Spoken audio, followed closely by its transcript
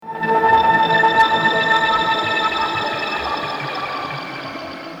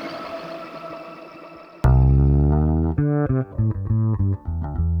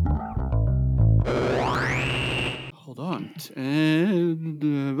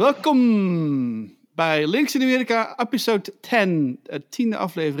Welkom bij Links in Amerika, episode 10, de 10e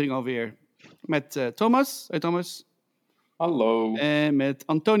aflevering alweer. Met Thomas. Hey Thomas. Hallo. En met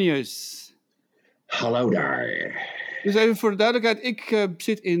Antonius. Hallo daar. Dus even voor de duidelijkheid, ik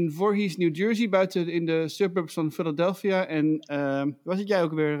zit in Voorhees, New Jersey, buiten in de suburbs van Philadelphia. En waar zit jij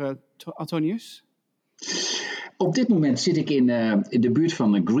ook weer, Antonius? Op dit moment zit ik in de buurt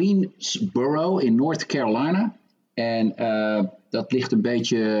van Greensboro in North Carolina. En dat ligt een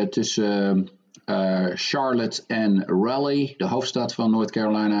beetje tussen Charlotte en Raleigh, de hoofdstad van North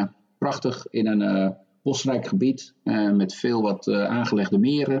Carolina. Prachtig in een bosrijk gebied met veel wat aangelegde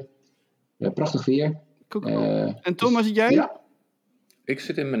meren. Prachtig weer. En Thomas, zit jij? Ja. Ik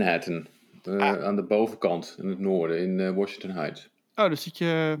zit in Manhattan, aan de bovenkant in het noorden, in Washington Heights. Oh, dus zit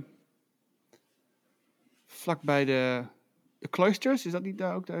je vlakbij de Cloisters, is dat niet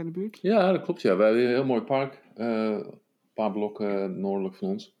daar ook daar in de buurt? Ja, dat klopt. Ja. We hebben een heel mooi park, een paar blokken noordelijk van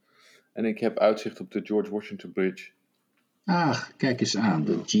ons. En ik heb uitzicht op de George Washington Bridge. Ah, kijk eens aan,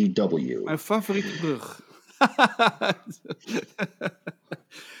 de GW. Mijn favoriete brug.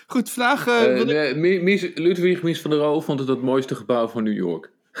 Goed, vandaag... Ludwig Mies van der Roo vond het het mooiste gebouw van New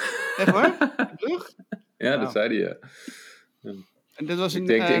York. Echt waar? De brug? Ja, dat zei hij, ja. En dat was Ik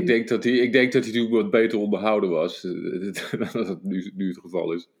denk dat hij toen wat beter onderhouden was. Dan dat het nu het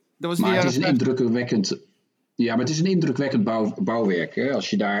geval is. Dat was Maar het is een indrukwekkend... Ja, maar het is een indrukwekkend bouwwerk. Hè? Als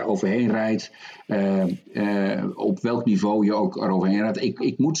je daar overheen rijdt, op welk niveau je ook eroverheen rijdt.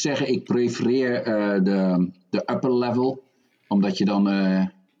 Ik moet zeggen, ik prefereer de upper level. Omdat je dan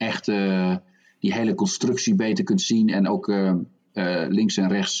echt die hele constructie beter kunt zien. En ook links en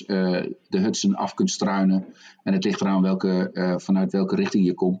rechts de Hudson af kunt struinen. En het ligt eraan vanuit welke richting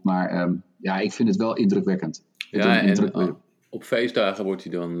je komt. Maar ja, ik vind het wel indrukwekkend. Op feestdagen wordt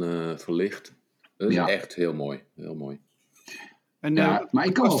hij dan verlicht. Dat is echt heel mooi. Heel mooi. En maar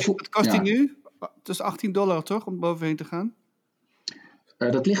ik kan wat kost hij nu? Het is $18 toch, om bovenheen te gaan?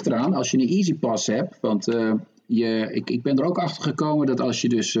 Dat ligt eraan als je een Easy Pass hebt. Want ik ben er ook achter gekomen dat als je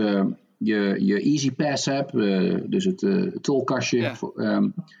dus je Easy Pass hebt, dus het tolkastje,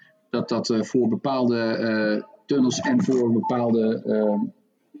 dat voor bepaalde tunnels en voor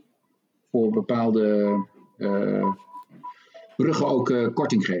bepaalde bruggen ook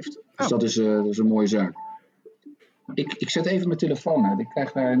korting geeft. Dus dat is een mooie zaak. Ik zet even mijn telefoon uit. Ik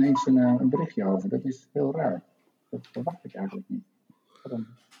krijg daar ineens een berichtje over. Dat is heel raar. Dat verwacht ik eigenlijk niet.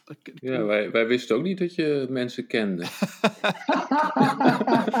 Ja, wij wisten ook niet dat je mensen kende.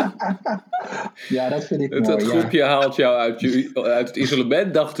 Ja, dat vind ik mooi. Dat groepje haalt jou uit het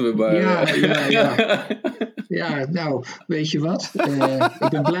isolement, dachten we maar. Ja. Ja, nou, weet je wat?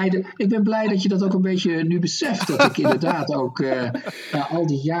 Ik ben blij dat je dat ook een beetje nu beseft. Dat ik inderdaad ook na al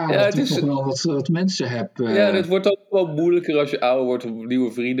die jaren toch nog wel wat mensen heb. Ja, het wordt ook wel moeilijker als je ouder wordt om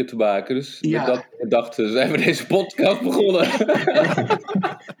nieuwe vrienden te maken. Dus met dat gedachte zijn we deze podcast begonnen.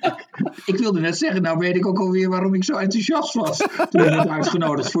 Ik wilde net zeggen, nou weet ik ook alweer waarom ik zo enthousiast was toen ik werd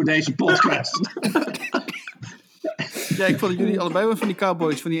uitgenodigd voor deze podcast. Ja, ik vond jullie allebei wel van die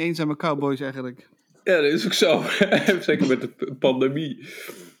cowboys, van die eenzame cowboys eigenlijk. Ja, dat is ook zo. Zeker met de pandemie.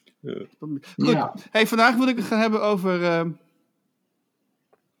 Ja. Goed, hey, vandaag wil ik het gaan hebben over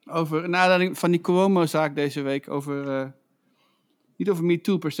naar aanleiding van die Cuomo-zaak deze week, niet over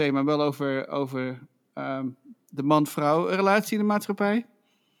MeToo per se, maar wel over de man-vrouw relatie in de maatschappij.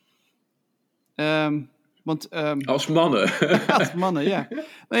 Als mannen. Als mannen, ja.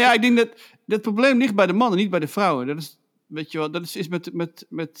 Nou ja, ik denk dat het probleem ligt bij de mannen, niet bij de vrouwen. Dat is, weet je wel, dat is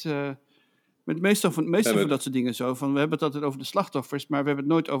met meestal van dat soort dingen zo. Van, we hebben het altijd over de slachtoffers, maar we hebben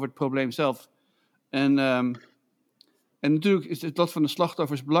het nooit over het probleem zelf. En natuurlijk is het lot van de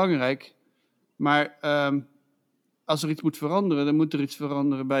slachtoffers belangrijk. Maar als er iets moet veranderen, dan moet er iets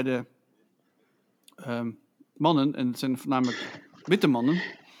veranderen bij de mannen. En het zijn voornamelijk witte mannen.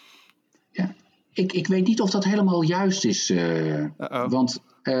 Ja. Ik weet niet of dat helemaal juist is. Want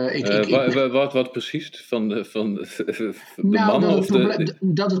wat precies? Van de mannen?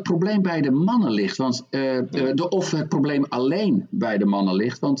 Dat het probleem bij de mannen ligt. Want, of het probleem alleen bij de mannen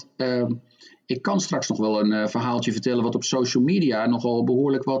ligt. Want ik kan straks nog wel een verhaaltje vertellen wat op social media nogal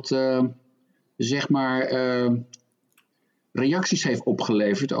behoorlijk wat reacties heeft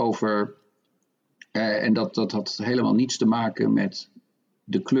opgeleverd over. En dat had helemaal niets te maken met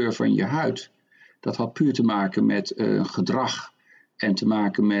de kleur van je huid. Dat had puur te maken met gedrag en te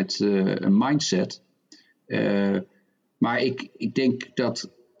maken met een mindset. Maar ik denk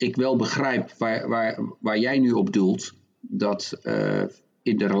dat ik wel begrijp waar jij nu op doelt. Dat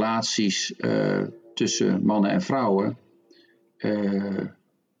in de relaties tussen mannen en vrouwen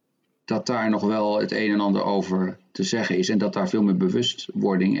dat daar nog wel het een en ander over te zeggen is. En dat daar veel meer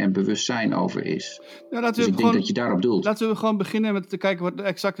bewustwording en bewustzijn over is. Ja, Dus ik denk dat je daarop doelt. Laten we gewoon beginnen met te kijken wat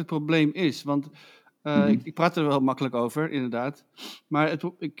exact het probleem is. Want ik praat er wel makkelijk over, inderdaad. Maar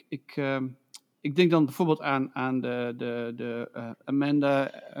ik denk dan bijvoorbeeld aan de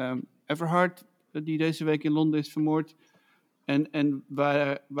Amanda Everhart, die deze week in Londen is vermoord. En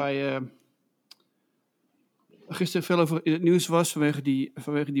waar je gisteren veel over in het nieuws was vanwege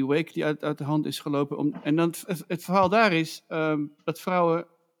die wake die uit de hand is gelopen. En dan het verhaal daar is dat vrouwen,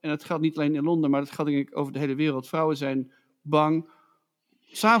 en dat geldt niet alleen in Londen, maar dat geldt denk ik over de hele wereld. Vrouwen zijn bang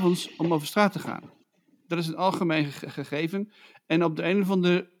 's avonds om over straat te gaan. Dat is een algemeen gegeven. En op de een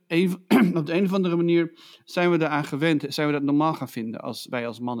of andere manier zijn we daaraan gewend. Zijn we dat normaal gaan vinden, wij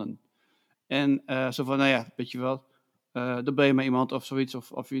als mannen. En zo van, nou ja, weet je wel, dan ben je maar iemand of zoiets.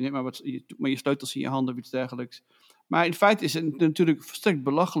 Of je neemt maar je sleutels in je handen of iets dergelijks. Maar in feite is het natuurlijk volstrekt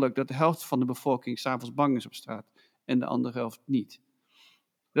belachelijk dat de helft van de bevolking 's avonds bang is op straat. En de andere helft niet.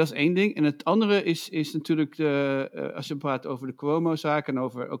 Dat is één ding. En het andere is natuurlijk, als je praat over de Cuomo-zaak en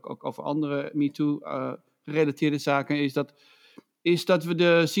ook over andere MeToo-gerelateerde zaken, is dat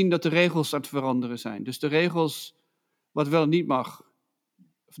we zien dat de regels aan het veranderen zijn. Dus de regels, wat wel en niet mag,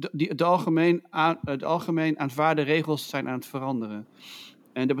 de algemeen aanvaarde regels zijn aan het veranderen.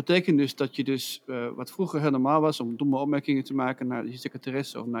 En dat betekent dus dat je wat vroeger heel normaal was om domme opmerkingen te maken naar je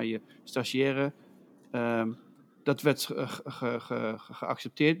secretaresse of naar je stagiaire, dat werd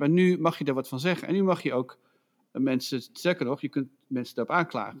geaccepteerd. Maar nu mag je daar wat van zeggen. En nu mag je ook mensen, sterker nog, je kunt mensen daarop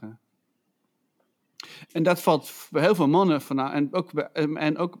aanklagen. En dat valt bij heel veel mannen vandaan.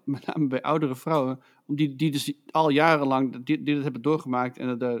 En ook met name bij oudere vrouwen. Die dus al jarenlang dit hebben doorgemaakt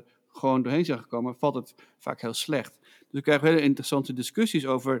en er gewoon doorheen zijn gekomen, valt het vaak heel slecht. Dus we krijgen hele interessante discussies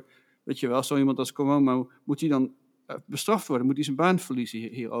over, weet je wel, zo iemand als Cuomo, moet hij dan bestraft worden? Moet hij zijn baan verliezen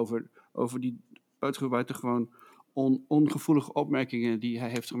hierover? Over die buitengewoon ongevoelige opmerkingen die hij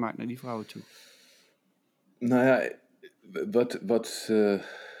heeft gemaakt naar die vrouwen toe. Nou ja,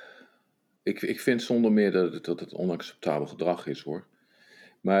 ik vind zonder meer dat het onacceptabel gedrag is, hoor.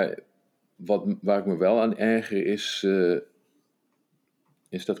 Maar waar ik me wel aan erger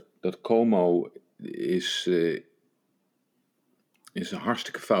is dat Cuomo is een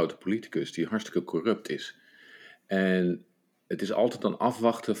hartstikke foute politicus die hartstikke corrupt is. En het is altijd dan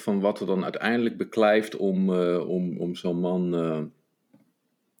afwachten van wat er dan uiteindelijk beklijft om zo'n man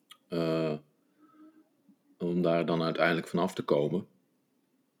om daar dan uiteindelijk vanaf te komen.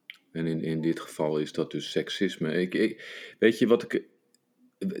 En in dit geval is dat dus seksisme. Weet je wat ik...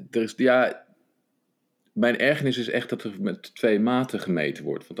 Mijn ergernis is echt dat er met 2 maten gemeten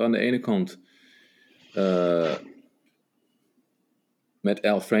wordt. Want aan de ene kant, met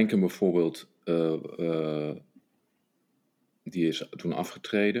Al Franken bijvoorbeeld, die is toen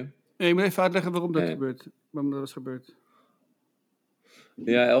afgetreden. Nee, ik moet even uitleggen waarom dat is gebeurd.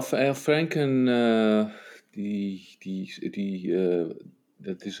 Ja, Al Franken,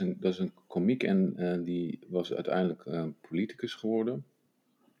 dat is een komiek en die was uiteindelijk politicus geworden.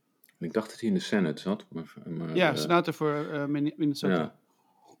 En ik dacht dat hij in de Senate zat. Maar senator voor Minnesota. Ja.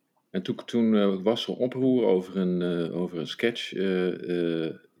 En toen was er oproer over een sketch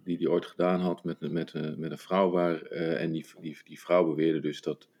die hij ooit gedaan had met een vrouw en die vrouw beweerde dus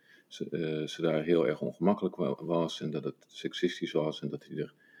dat ze daar heel erg ongemakkelijk was en dat het seksistisch was en dat hij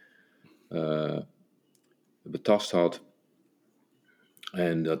er betast had.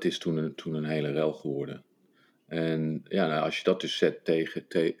 En dat is toen een hele rel geworden. En ja, nou, als je dat dus zet tegen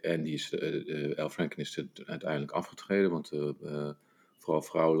en Al Franken is uiteindelijk afgetreden, want vooral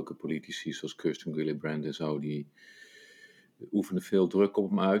vrouwelijke politici zoals Kirsten Gillibrand en zo, die oefenen veel druk op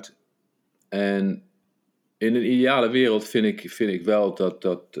hem uit. En in een ideale wereld vind ik wel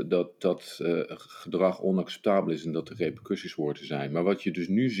dat gedrag onacceptabel is en dat er repercussies horen te zijn. Maar wat je dus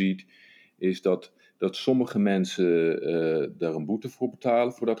nu ziet, is dat sommige mensen daar een boete voor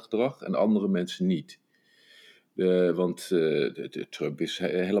betalen voor dat gedrag en andere mensen niet. Want Trump is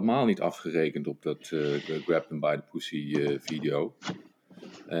helemaal niet afgerekend op dat Grab Them by the Pussy video.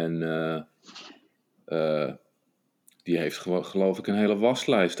 En die heeft geloof ik een hele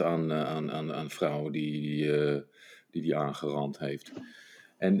waslijst aan vrouwen die aangerand heeft.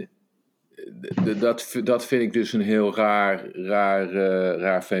 En dat vind ik dus een heel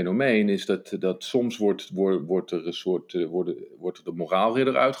raar fenomeen. Is dat soms wordt er de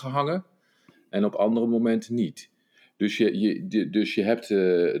moraalridder uitgehangen en op andere momenten niet. Dus je hebt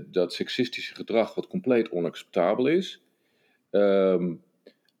dat seksistische gedrag wat compleet onacceptabel is.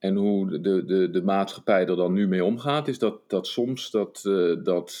 En hoe de maatschappij er dan nu mee omgaat, is dat soms dat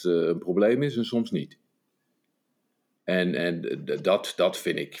een probleem is en soms niet. En dat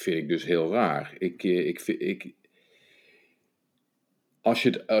vind ik dus heel raar.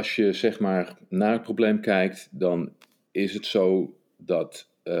 Als je zeg maar naar het probleem kijkt, dan is het zo dat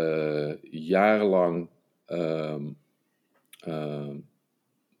jarenlang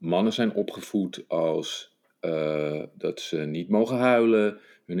mannen zijn opgevoed als dat ze niet mogen huilen,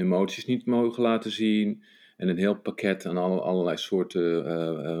 hun emoties niet mogen laten zien en een heel pakket aan allerlei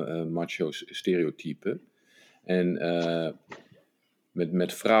soorten macho stereotypen. En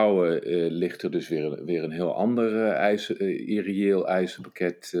met vrouwen ligt er dus weer een heel ander irreëel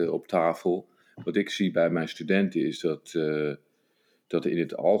eisenpakket op tafel. Wat ik zie bij mijn studenten is dat in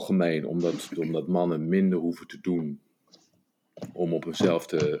het algemeen, omdat mannen minder hoeven te doen om op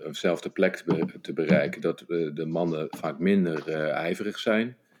eenzelfde plek te bereiken, dat de mannen vaak minder ijverig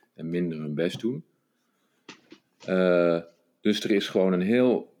zijn en minder hun best doen. Dus er is gewoon een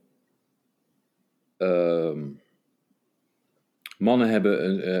heel... Mannen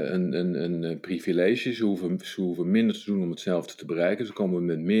hebben een privilege. Ze hoeven minder te doen om hetzelfde te bereiken. Ze komen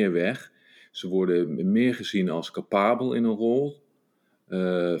met meer weg. Ze worden meer gezien als capabel in een rol.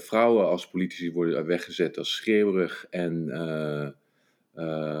 Vrouwen als politici worden weggezet als schreeuwerig en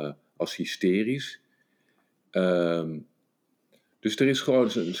als hysterisch. Dus er is gewoon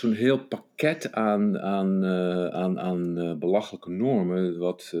zo'n heel pakket aan belachelijke normen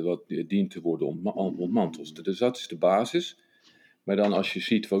wat dient te worden ontmanteld. Dus dat is de basis. Maar dan als je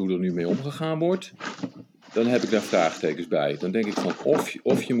ziet hoe er nu mee omgegaan wordt, dan heb ik daar vraagtekens bij. Dan denk ik van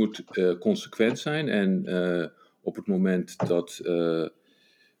of je moet consequent zijn en op het moment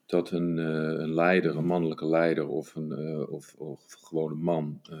dat een leider, een mannelijke leider of gewoon een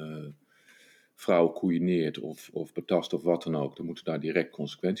man vrouw koeieneert of betast of wat dan ook, dan moeten daar direct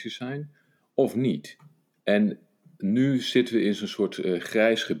consequenties zijn. Of niet. En nu zitten we in zo'n soort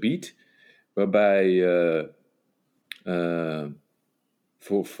grijs gebied waarbij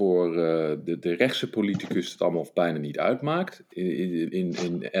voor de rechtse politicus het allemaal bijna niet uitmaakt.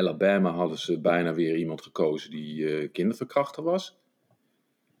 In Alabama hadden ze bijna weer iemand gekozen die kinderverkrachter was.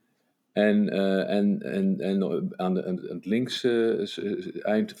 En aan het linkse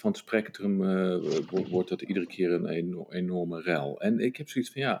eind van het spectrum wordt dat iedere keer een enorme rel. En ik heb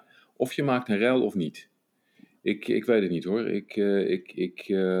zoiets van of je maakt een rel of niet. Ik weet het niet hoor.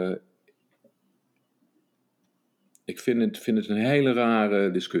 Ik vind het een hele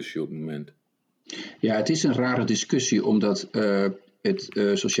rare discussie op het moment. Ja, het is een rare discussie omdat het,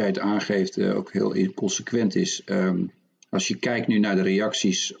 zoals jij het aangeeft, ook heel inconsequent is. Als je kijkt nu naar de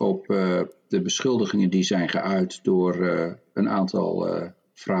reacties op de beschuldigingen die zijn geuit door een aantal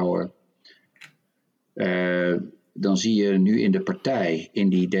vrouwen, dan zie je nu in de partij, in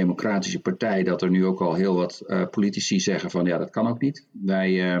die democratische partij, dat er nu ook al heel wat politici zeggen van dat kan ook niet.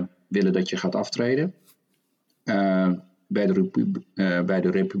 Wij willen dat je gaat aftreden. Bij de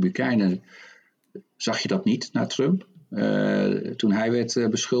Republikeinen zag je dat niet na Trump, toen hij werd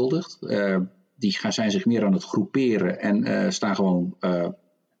beschuldigd. Die zijn zich meer aan het groeperen en staan gewoon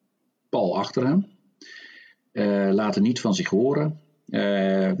pal achter hem. Laten niet van zich horen.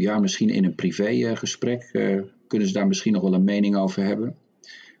 Misschien in een privégesprek kunnen ze daar misschien nog wel een mening over hebben.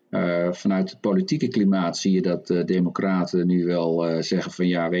 Vanuit het politieke klimaat zie je dat de democraten nu wel zeggen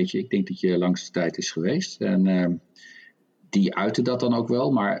van weet je, ik denk dat je langste tijd is geweest. En die uiten dat dan ook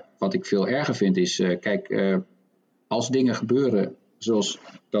wel. Maar wat ik veel erger vind is, als dingen gebeuren zoals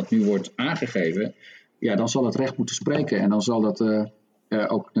dat nu wordt aangegeven, dan zal het recht moeten spreken. En dan zal dat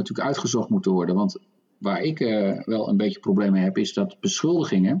ook natuurlijk uitgezocht moeten worden. Want waar ik wel een beetje problemen mee heb, is dat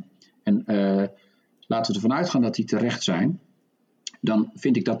beschuldigingen, en laten we ervan uitgaan dat die terecht zijn, dan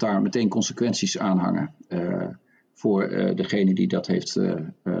vind ik dat daar meteen consequenties aan hangen voor degene die dat heeft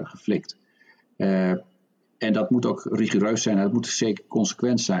geflikt. En dat moet ook rigoureus zijn, dat moet zeker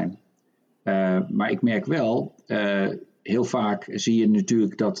consequent zijn. Maar ik merk wel, heel vaak zie je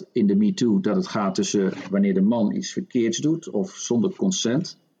natuurlijk dat in de MeToo dat het gaat tussen wanneer de man iets verkeerds doet of zonder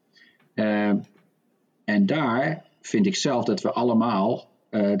consent. En daar vind ik zelf dat we allemaal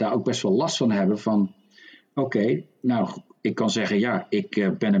daar ook best wel last van hebben van oké, ik kan zeggen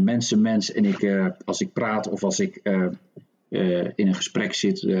ik ben een mensenmens en als ik praat of als ik in een gesprek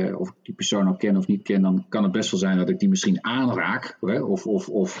zit, of ik die persoon al ken of niet ken, dan kan het best wel zijn dat ik die misschien aanraak, of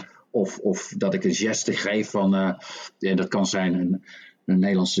dat ik een geste geef van, dat kan zijn een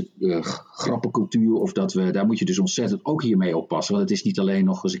Nederlandse grappencultuur, of daar moet je dus ontzettend ook hiermee oppassen, want het is niet alleen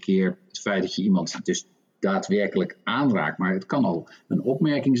nog eens een keer het feit dat je iemand dus daadwerkelijk aanraakt, maar het kan al een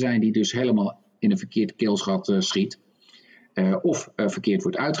opmerking zijn die dus helemaal in een verkeerd keelgat schiet, of verkeerd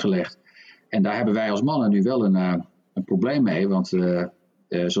wordt uitgelegd. En daar hebben wij als mannen nu wel een probleem mee, want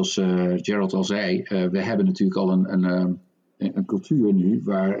zoals Gerald al zei, we hebben natuurlijk al een cultuur nu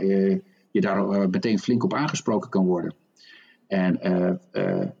waar je daar meteen flink op aangesproken kan worden. En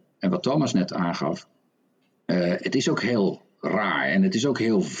wat Thomas net aangaf, het is ook heel raar en het is ook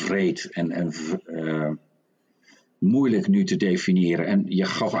heel wreed en moeilijk nu te definiëren. En je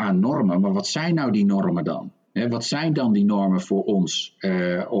gaf aan normen, maar wat zijn nou die normen dan? Wat zijn dan die normen voor ons,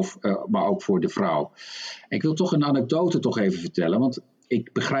 maar ook voor de vrouw? Ik wil toch een anekdote toch even vertellen, want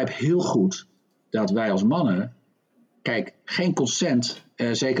ik begrijp heel goed dat wij als mannen, kijk, geen consent,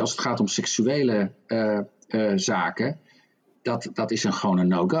 zeker als het gaat om seksuele zaken, dat is gewoon een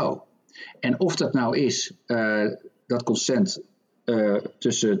no-go. En of dat nou is dat consent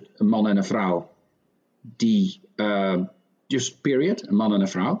tussen een man en een vrouw, just period, een man en een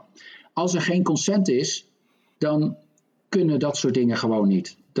vrouw. Als er geen consent is, dan kunnen dat soort dingen gewoon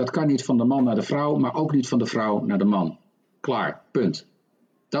niet. Dat kan niet van de man naar de vrouw, maar ook niet van de vrouw naar de man. Klaar, punt.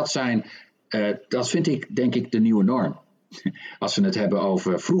 Dat vind ik, denk ik, de nieuwe norm. Als we het hebben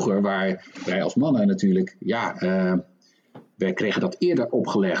over vroeger, waar wij als mannen natuurlijk, wij kregen dat eerder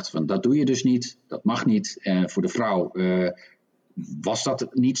opgelegd. Van dat doe je dus niet, dat mag niet. Voor de vrouw was dat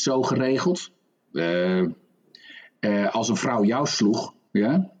niet zo geregeld. Als een vrouw jou sloeg,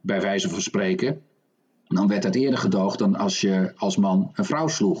 bij wijze van spreken, dan werd dat eerder gedoogd dan als je als man een vrouw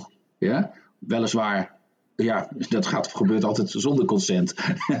sloeg. Ja? Weliswaar, dat gebeurt altijd zonder consent.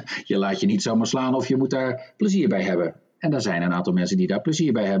 Je laat je niet zomaar slaan of je moet daar plezier bij hebben. En er zijn een aantal mensen die daar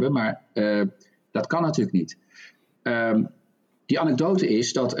plezier bij hebben, maar dat kan natuurlijk niet. Die anekdote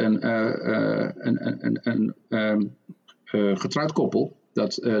is dat een getrouwd koppel,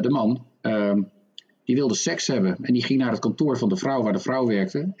 dat de man, die wilde seks hebben. En die ging naar het kantoor van de vrouw waar de vrouw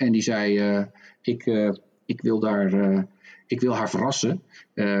werkte. En die zei, ik wil haar verrassen.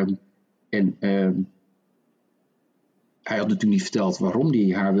 Hij had natuurlijk niet verteld waarom hij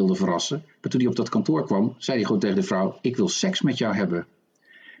haar wilde verrassen. Maar toen hij op dat kantoor kwam, zei hij gewoon tegen de vrouw, ik wil seks met jou hebben.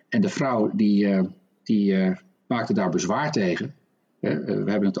 En de vrouw die maakte daar bezwaar tegen. We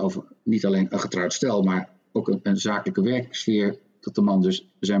hebben het over niet alleen een getrouwd stel, maar ook een zakelijke werksfeer, dat de man dus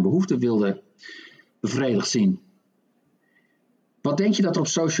zijn behoeften wilde bevredigd zien. Wat denk je dat er op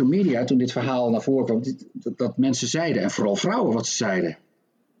social media, toen dit verhaal naar voren kwam, dat mensen zeiden, en vooral vrouwen wat ze zeiden,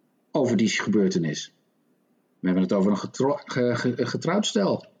 over die gebeurtenis? We hebben het over een getrouwd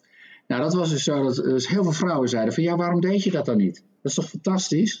stel. Nou, dat was dus zo dat dus heel veel vrouwen zeiden van, waarom deed je dat dan niet? Dat is toch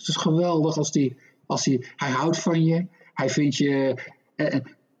fantastisch? Het is geweldig hij houdt van je, hij vindt je.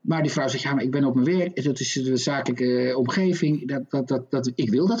 Maar die vrouw zegt, maar ik ben op mijn werk, dat is de zakelijke omgeving, ik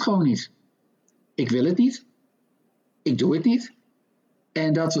wil dat gewoon niet. Ik wil het niet. Ik doe het niet.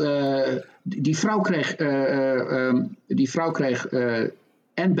 En die vrouw kreeg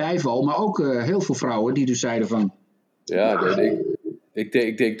en bijval, maar ook heel veel vrouwen die dus zeiden van... Ja,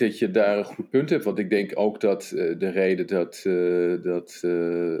 ik denk dat je daar een goed punt hebt. Want ik denk ook dat de reden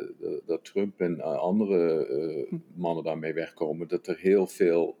dat Trump en andere mannen daarmee wegkomen, dat er heel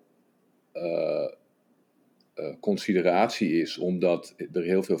veel consideratie is, omdat er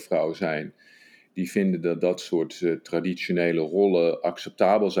heel veel vrouwen zijn die vinden dat soort traditionele rollen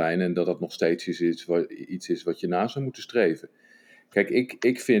acceptabel zijn en dat dat nog steeds iets is wat je na zou moeten streven. Kijk,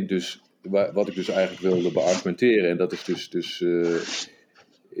 ik vind dus, wat ik dus eigenlijk wilde beargumenteren, en dat is dus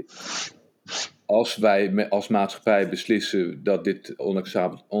als wij als maatschappij beslissen dat dit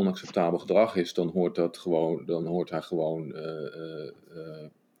onacceptabel gedrag is, dan hoort hij gewoon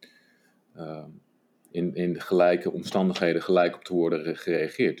in gelijke omstandigheden gelijk op te worden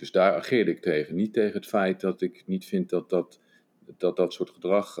gereageerd. Dus daar ageerde ik tegen. Niet tegen het feit dat ik niet vind dat soort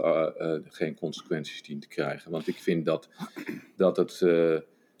gedrag geen consequenties dient te krijgen. Want ik vind dat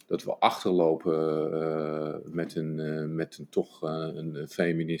we achterlopen met een toch een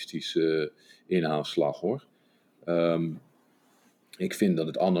feministische inhaalslag, hoor. Ik vind dat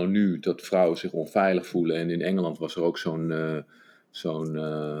het anno nu, dat vrouwen zich onveilig voelen. En in Engeland was er ook zo'n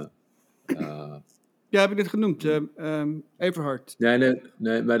ja, heb ik het genoemd. Everhart. Nee,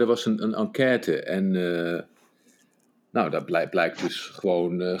 maar er was een enquête. En daar blijkt dus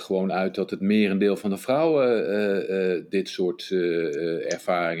gewoon uit dat het merendeel van de vrouwen dit soort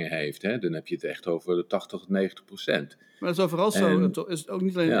ervaringen heeft. Hè? Dan heb je het echt over de 80-90%. Maar dat is overal zo. Is het ook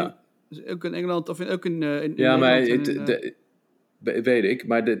niet alleen ook in Engeland of ook in Nederland. Weet ik,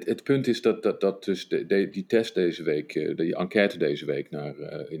 maar het punt is dat dus die test deze week, die enquête deze week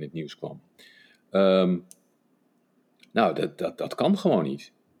in het nieuws kwam. Dat kan gewoon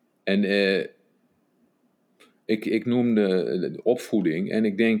niet. En ik noemde de opvoeding en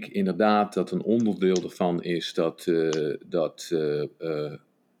ik denk inderdaad dat een onderdeel ervan is dat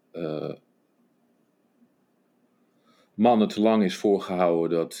mannen te lang is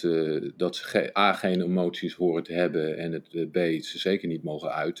voorgehouden dat ze geen emoties horen te hebben en het B, ze zeker niet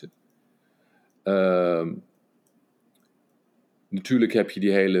mogen uiten. Natuurlijk heb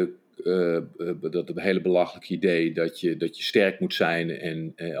je dat hele belachelijke idee dat je sterk moet zijn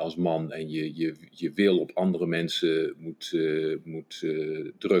en als man en je wil op andere mensen moet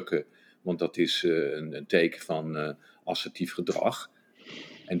drukken, want dat is een teken van assertief gedrag.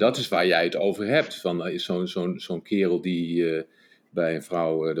 En dat is waar jij het over hebt. Van zo'n kerel die bij een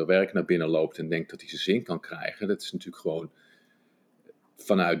vrouw er werk naar binnen loopt en denkt dat hij zijn zin kan krijgen. Dat is natuurlijk gewoon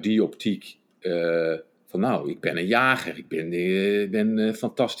vanuit die optiek van nou, ik ben een jager. Ik ben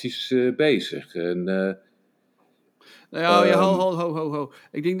fantastisch bezig. En, ho.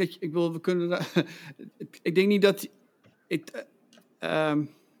 Ik denk dat we kunnen. Ik denk niet dat.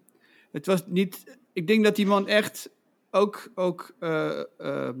 Het was niet. Ik denk dat die man echt ook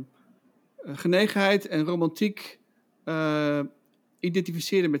genegenheid en romantiek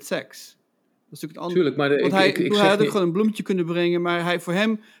identificeerde met seks. Dat is natuurlijk een ander. Tuurlijk, maar hij had ook gewoon een bloemetje kunnen brengen, maar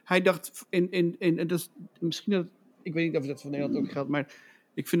hij dacht en dat is misschien dat, ik weet niet of dat van Nederland ook geldt, maar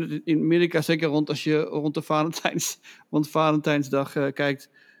ik vind het in Amerika zeker als je rond de Valentijnsdag kijkt,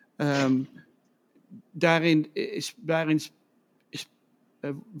 daarin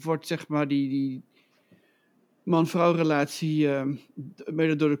wordt zeg maar die man-vrouw relatie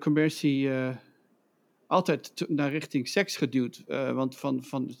mede door de commercie altijd naar richting seks geduwd. Want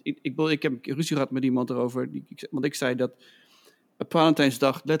ik heb ruzie gehad met iemand erover. Want ik zei dat op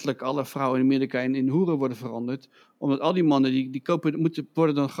Valentijnsdag letterlijk alle vrouwen in Amerika in hoeren worden veranderd. Omdat al die mannen die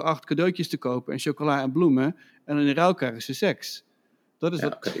worden dan geacht cadeautjes te kopen en chocola en bloemen. En in ruil krijgen ze seks. Dat is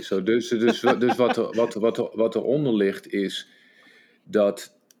Dus wat eronder ligt is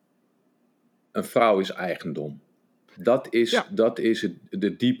dat een vrouw is eigendom. Dat is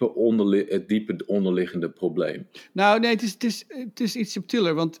het diepe onderliggende probleem. Nou, nee, het is iets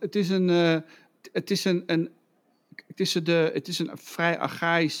subtieler, want het is een vrij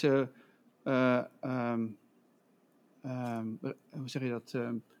archaïsche, hoe zeg je dat?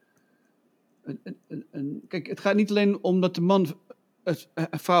 Kijk, het gaat niet alleen om dat de man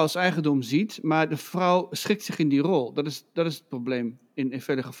een vrouw als eigendom ziet, maar de vrouw schikt zich in die rol. Dat is het probleem in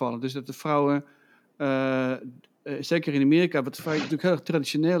vele gevallen. Dus dat de vrouwen, zeker in Amerika, wat natuurlijk heel erg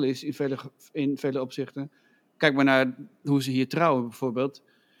traditioneel is in vele opzichten. Kijk maar naar hoe ze hier trouwen bijvoorbeeld.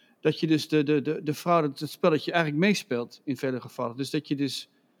 Dat je dus de vrouw, het spelletje eigenlijk meespeelt in vele gevallen. Dus dat je dus...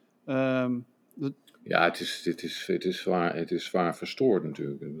 Ja, het is zwaar verstoord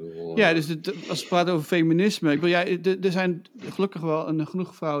natuurlijk. Ja, dus als we praten over feminisme... er zijn gelukkig wel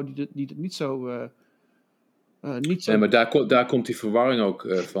genoeg vrouwen die het niet zo... Nee, maar daar komt die verwarring ook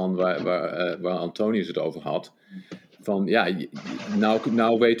van waar Antonius het over had. Van ja,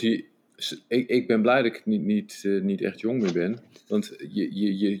 nou weet hij... Ik ben blij dat ik niet echt jong meer ben. Want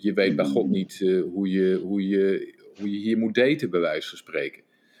je weet bij God niet hoe je hier moet daten, bij wijze van spreken.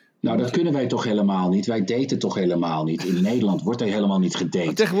 Nou, dat kunnen wij toch helemaal niet. Wij daten toch helemaal niet. In Nederland wordt er helemaal niet gedate.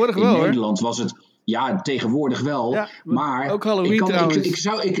 Maar tegenwoordig wel, in Nederland was het... Ja, tegenwoordig wel. Ja, maar ook Halloween trouwens.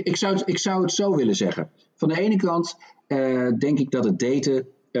 Ik zou het zo willen zeggen. Van de ene kant denk ik dat het daten...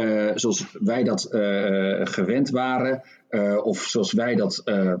 zoals wij dat gewend waren... of zoals wij dat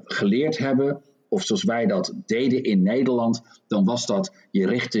geleerd hebben... of zoals wij dat deden in Nederland... dan was dat,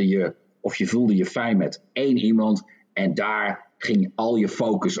 je voelde je fijn met één iemand... en daar ging al je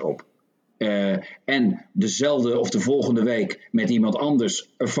focus op. En dezelfde of de volgende week met iemand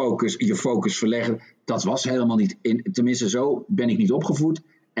anders je focus verleggen... dat was helemaal niet... tenminste, zo ben ik niet opgevoed...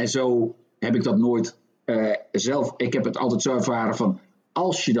 en zo heb ik dat nooit zelf... Ik heb het altijd zo ervaren van...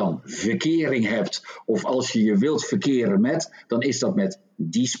 als je dan verkering hebt... of als je wilt verkeren met... dan is dat met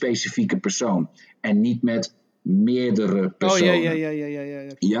die specifieke persoon... en niet met meerdere personen. Oh, ja.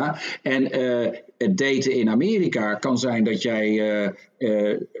 Ja, en het daten in Amerika kan zijn dat jij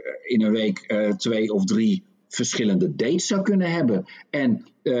in een week 2 of 3 verschillende dates zou kunnen hebben. En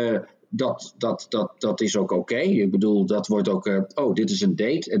dat is ook oké. Ik bedoel, dat wordt ook, dit is een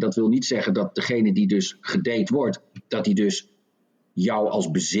date. En dat wil niet zeggen dat degene die dus gedate wordt, dat die dus jou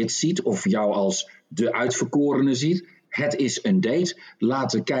als bezit ziet of jou als de uitverkorene ziet. Het is een date.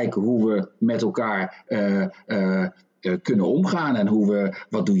 Laten we kijken hoe we met elkaar kunnen omgaan. En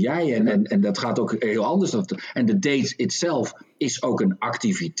wat doe jij? En dat gaat ook heel anders. En de date itself is ook een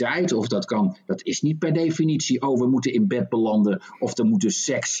activiteit. Of dat is niet per definitie, we moeten in bed belanden. Of er moet dus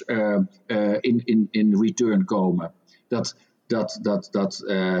seks in return komen.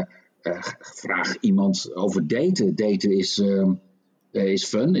 Vraag iemand over daten. Daten is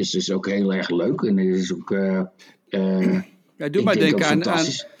fun. Is ook heel erg leuk. En is ook... doe maar denken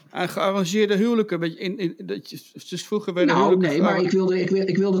aan gearrangeerde huwelijken. Dus vroeger werden Nou, huwelijken... nee, maar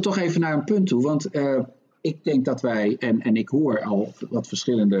ik wilde toch even naar een punt toe. Want ik denk dat wij, en ik hoor al wat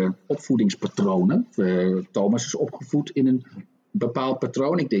verschillende opvoedingspatronen. Thomas is opgevoed in een bepaald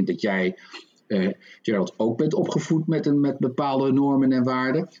patroon. Ik denk dat jij, Gerald, ook bent opgevoed met bepaalde normen en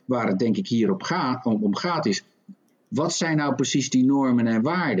waarden. Waar het denk ik hier om gaat is, wat zijn nou precies die normen en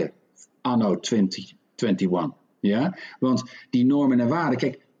waarden anno 2021? Ja? Want die normen en waarden,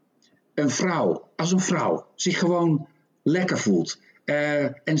 kijk, als een vrouw zich gewoon lekker voelt.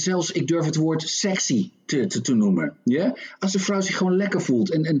 En zelfs, ik durf het woord sexy te noemen. Ja? Als een vrouw zich gewoon lekker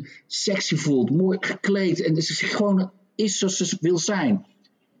voelt en sexy voelt, mooi gekleed en ze zich gewoon is zoals ze wil zijn.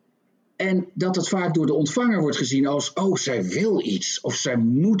 En dat het vaak door de ontvanger wordt gezien als, oh, zij wil iets, of zij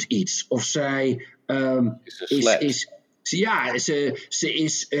moet iets, of zij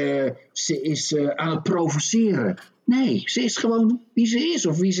ze is aan het provoceren. Nee, ze is gewoon wie ze is,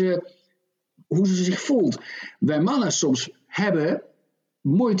 of hoe ze zich voelt. Wij mannen soms hebben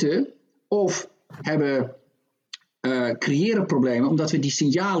moeite of creëren problemen omdat we die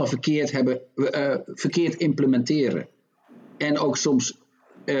signalen verkeerd implementeren. En ook soms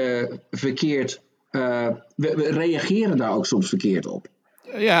verkeerd, we reageren daar ook soms verkeerd op.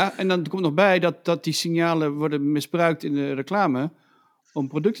 Ja, en dan komt nog bij dat die signalen worden misbruikt in de reclame om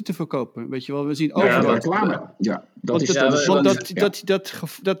producten te verkopen. Weet je wel, we zien overal... Ja, reclame. Ja,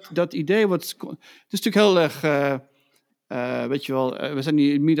 dat idee wordt... Het is natuurlijk heel erg... weet je wel, we zijn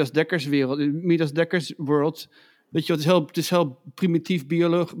nu in Midas Dekkers wereld. In Midas Dekkers world. Weet je wel, het is heel primitief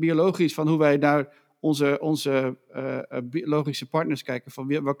biologisch van hoe wij naar onze biologische partners kijken. Van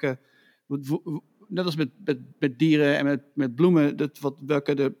welke... Net als met dieren en met bloemen,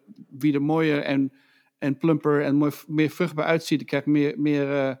 wie er mooier en plumper en meer vruchtbaar uitziet, die krijgt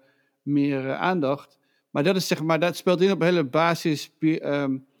meer aandacht. Maar dat speelt in op hele basis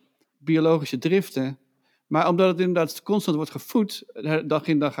biologische driften. Maar omdat het inderdaad constant wordt gevoed, dag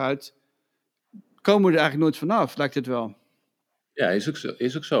in dag uit, komen we er eigenlijk nooit vanaf, lijkt het wel. Ja, is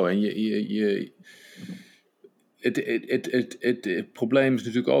ook zo. En het probleem is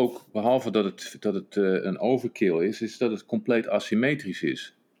natuurlijk ook, behalve dat het een overkill is dat het compleet asymmetrisch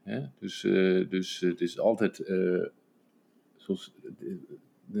is. Hè? Dus het is altijd,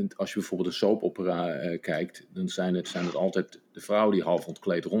 als je bijvoorbeeld een soapopera kijkt, dan zijn het altijd de vrouwen die half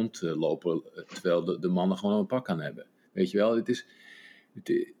ontkleed rondlopen, terwijl de mannen gewoon een pak aan hebben. Weet je wel,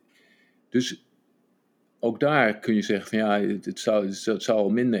 dus ook daar kun je zeggen van ja, het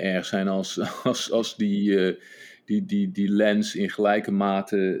zou minder erg zijn als die lens in gelijke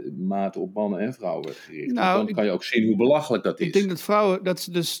mate op mannen en vrouwen werd gericht. Nou, dan kan je ook zien hoe belachelijk dat is. Ik denk dat vrouwen,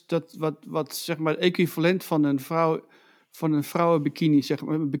 wat zeg maar het equivalent van een vrouwenbikini, zeg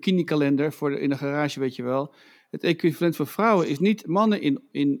maar een bikinikalender in de garage, weet je wel. Het equivalent voor vrouwen is niet mannen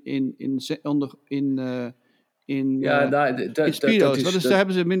in speedo's. Daar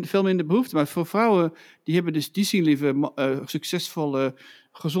hebben ze veel minder behoefte. Maar voor vrouwen, die zien liever succesvolle,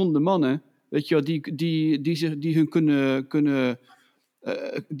 gezonde mannen, weet je wel, die hun kunnen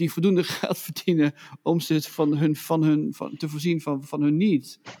die voldoende geld verdienen om ze te voorzien van hun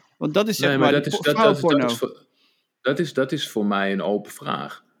needs. Want dat is zeg maar vrouwenporno. Dat is voor mij een open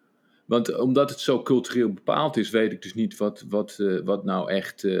vraag. Want omdat het zo cultureel bepaald is, weet ik dus niet wat nou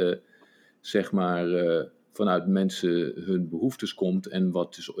echt, zeg maar, vanuit mensen hun behoeftes komt en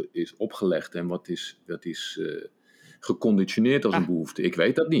wat is opgelegd en wat is geconditioneerd als een behoefte. Ik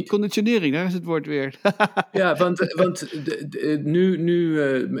weet dat niet. Conditionering, daar is het woord weer. Ja, want nu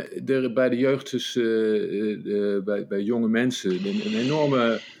bij de jeugd, dus bij jonge mensen, een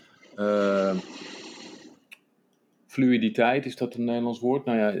enorme fluiditeit, is dat een Nederlands woord?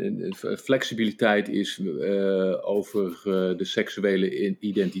 Nou ja, flexibiliteit is over de seksuele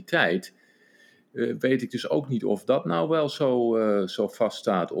identiteit. Weet ik dus ook niet of dat nou wel zo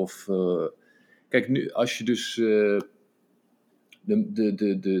vaststaat. Of, kijk, nu als je dus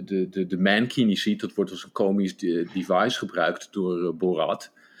de mankini ziet, dat wordt als een komisch device gebruikt door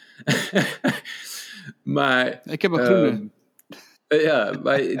Borat. Maar... Ik heb een groene. Ja,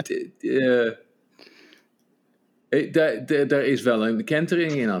 maar... Daar is wel een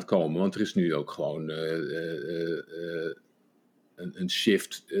kentering in aan het komen, want er is nu ook gewoon een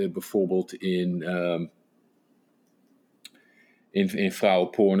shift bijvoorbeeld in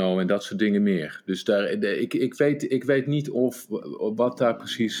vrouwenporno en dat soort dingen meer. Dus ik weet niet wat daar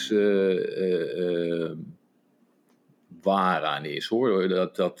precies waar aan is, hoor.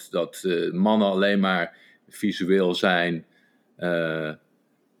 Dat mannen alleen maar visueel zijn.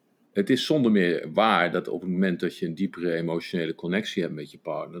 Het is zonder meer waar dat op het moment dat je een diepere emotionele connectie hebt met je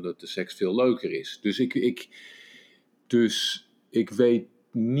partner, dat de seks veel leuker is. Dus ik weet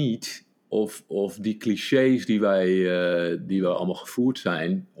niet of die clichés die we allemaal gevoerd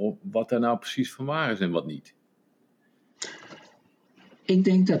zijn, wat daar nou precies van waar is en wat niet. Ik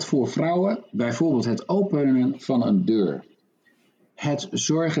denk dat voor vrouwen bijvoorbeeld het openen van een deur, het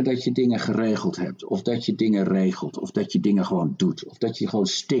zorgen dat je dingen geregeld hebt, of dat je dingen regelt, of dat je dingen gewoon doet, of dat je gewoon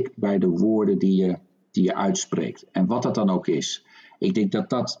stikt bij de woorden die je uitspreekt. En wat dat dan ook is. Ik denk dat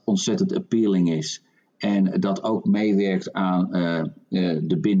dat ontzettend appealing is. En dat ook meewerkt aan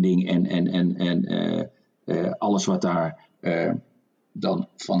de binding en alles wat daar dan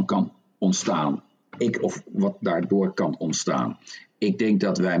van kan ontstaan. Of wat daardoor kan ontstaan. Ik denk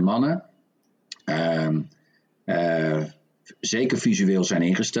dat wij mannen zeker visueel zijn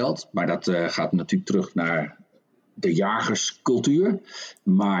ingesteld. Maar dat gaat natuurlijk terug naar de jagerscultuur.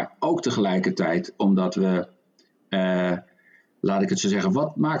 Maar ook tegelijkertijd omdat we, laat ik het zo zeggen,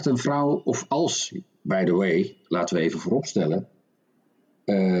 wat maakt een vrouw, of als, by the way, laten we even vooropstellen.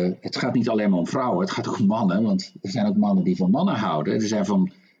 Het gaat niet alleen maar om vrouwen, het gaat ook om mannen. Want er zijn ook mannen die van mannen houden. Er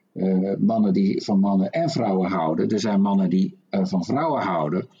zijn mannen die van mannen en vrouwen houden. Er zijn mannen die van vrouwen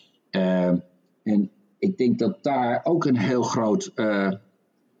houden. En ik denk dat daar ook een heel groot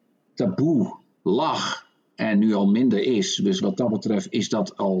taboe lag en nu al minder is. Dus wat dat betreft is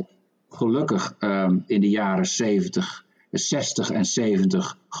dat al gelukkig in de jaren 60 en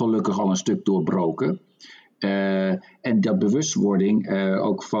 70 gelukkig al een stuk doorbroken. En dat bewustwording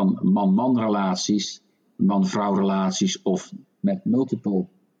ook van man-man relaties, man-vrouw relaties of met multiple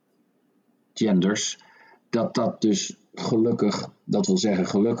genders, dat dus gelukkig, dat wil zeggen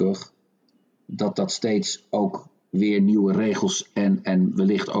gelukkig, dat steeds ook weer nieuwe regels en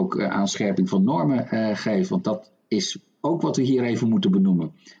wellicht ook aanscherping van normen geeft. Want dat is ook wat we hier even moeten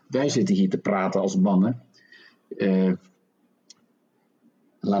benoemen. Wij zitten hier te praten als mannen.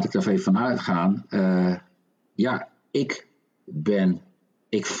 Laat ik daar even van uitgaan.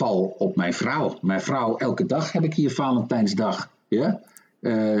 Ik val op mijn vrouw. Mijn vrouw, elke dag heb ik hier Valentijnsdag. Ja?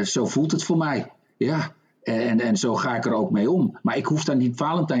 Zo voelt het voor mij. Ja. En zo ga ik er ook mee om. Maar ik hoef daar niet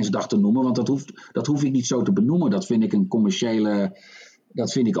Valentijnsdag te noemen, want dat hoef ik niet zo te benoemen. Dat vind ik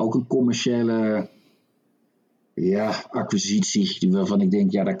ook een commerciële acquisitie, waarvan ik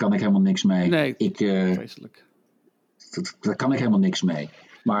denk, daar kan ik helemaal niks mee. Nee, vreselijk. Daar kan ik helemaal niks mee.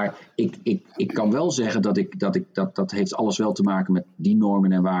 Maar ik kan wel zeggen dat heeft alles wel te maken met die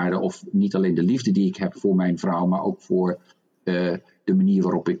normen en waarden. Of niet alleen de liefde die ik heb voor mijn vrouw, maar ook voor de manier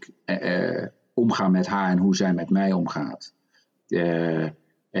waarop ik omga met haar en hoe zij met mij omgaat. En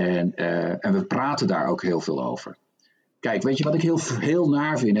we praten daar ook heel veel over. Kijk, weet je wat ik heel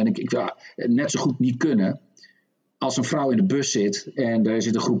naar vind? En ik wil net zo goed niet kunnen. Als een vrouw in de bus zit en er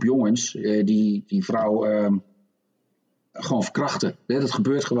zit een groep jongens die vrouw gewoon verkrachten. Dat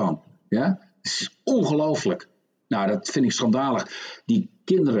gebeurt gewoon. Ja? Het is ongelooflijk. Nou, dat vind ik schandalig. Die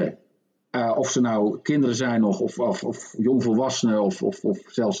kinderen, of ze nou kinderen zijn nog, of jongvolwassenen, of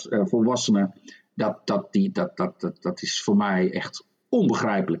zelfs volwassenen, dat is voor mij echt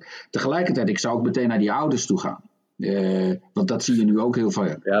onbegrijpelijk. Tegelijkertijd, ik zou ook meteen naar die ouders toe gaan. Want dat zie je nu ook heel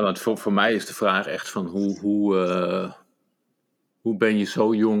veel. Ja, want voor mij is de vraag echt van hoe ben je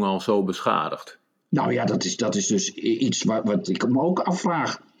zo jong al zo beschadigd? Nou ja, dat is dus iets wat ik me ook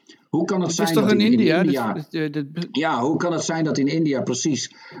afvraag. Hoe kan het zijn dat in India... Ja, hoe kan het zijn dat in India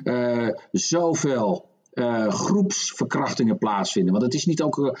precies zoveel groepsverkrachtingen plaatsvinden? Want het is niet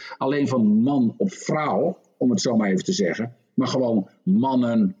ook alleen van man op vrouw, om het zo maar even te zeggen. Maar gewoon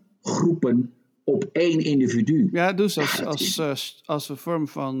mannen, groepen op één individu. Ja, dus als een vorm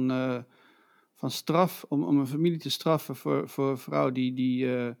van straf, om een familie te straffen voor een vrouw die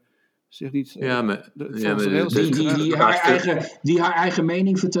zich niet... Die haar eigen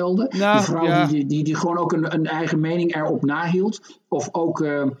mening vertelde. Nou, die vrouw die gewoon ook een eigen mening erop nahield. Of ook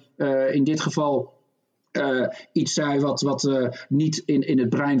in dit geval iets zei wat niet in het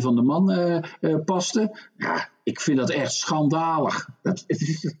brein van de man paste. Ja, ik vind dat echt schandalig. Dat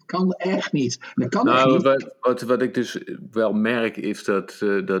kan echt niet. Wat ik dus wel merk is dat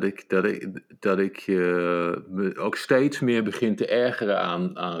ik me ook steeds meer begin te ergeren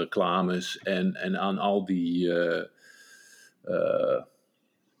aan reclames en aan al die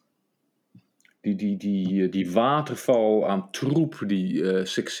waterval aan troep, die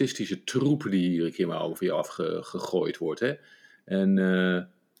seksistische troep die iedere keer maar over je afgegooid wordt. Hè? En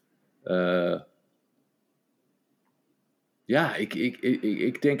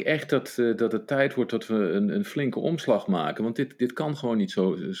ik denk echt dat het tijd wordt dat we een flinke omslag maken. Want dit kan gewoon niet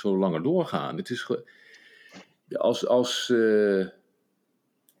zo langer doorgaan. Het is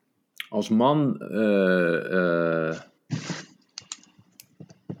als man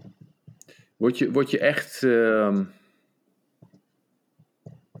word je echt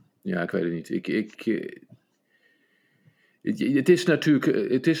Ja, ik weet het niet.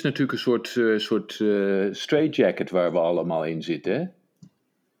 Het is natuurlijk een soort straitjacket waar we allemaal in zitten. Hè?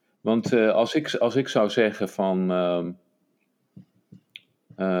 Want als ik zou zeggen van...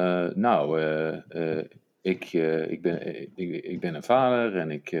 ik ben een vader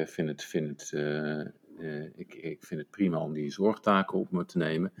en ik vind het prima om die zorgtaken op me te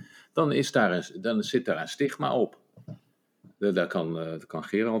nemen. Dan zit daar een stigma op. Daar kan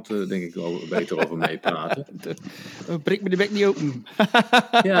Gerald denk ik wel beter over meepraten. Breek me de bek niet open.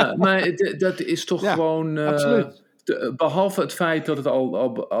 Ja, maar dat is toch gewoon... absoluut. Behalve het feit dat het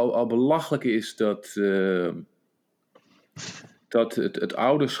al belachelijk is dat het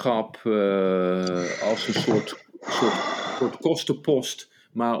ouderschap als een soort kostenpost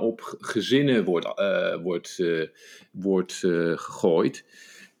maar op gezinnen wordt gegooid.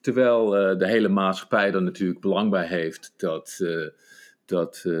 Terwijl de hele maatschappij er natuurlijk belang bij heeft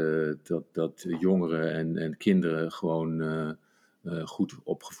dat jongeren en kinderen gewoon goed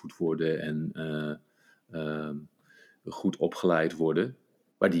opgevoed worden en goed opgeleid worden.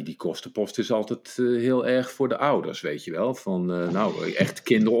 Maar die kostenpost is altijd heel erg voor de ouders, weet je wel. Van, echt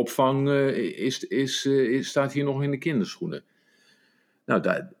kinderopvang staat hier nog in de kinderschoenen.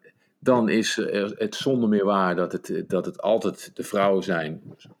 Nou, dan is het zonder meer waar dat het altijd de vrouwen zijn,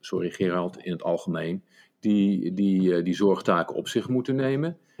 sorry Gerald, in het algemeen, die zorgtaken op zich moeten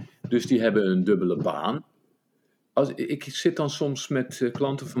nemen. Dus die hebben een dubbele baan. Ik zit dan soms met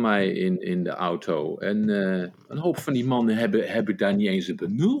klanten van mij in de auto. En een hoop van die mannen hebben daar niet eens een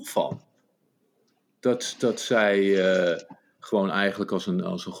benul van. Dat zij gewoon eigenlijk als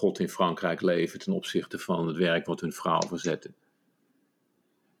een god in Frankrijk leven ten opzichte van het werk wat hun vrouw verzetten.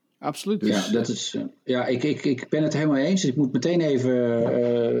 Absoluut. Dus, ja, dat is, ik ben het helemaal eens. Ik moet meteen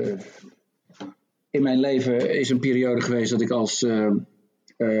even... in mijn leven is een periode geweest dat ik als...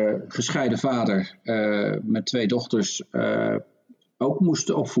 gescheiden vader met 2 dochters ook moest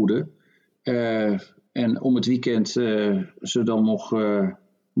opvoeden. En om het weekend ze dan nog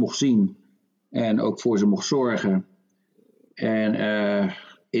mocht zien. En ook voor ze mocht zorgen. En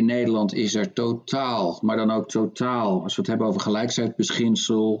in Nederland is er totaal, maar dan ook totaal, als we het hebben over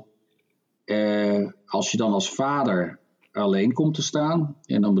gelijkheidsbeginsel. Als je dan als vader alleen komt te staan.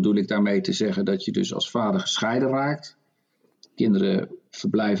 En dan bedoel ik daarmee te zeggen dat je dus als vader gescheiden raakt. Kinderen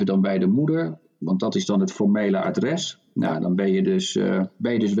verblijven dan bij de moeder, want dat is dan het formele adres. Nou, dan ben je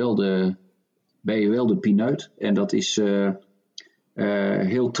dus wel de pineut. En dat is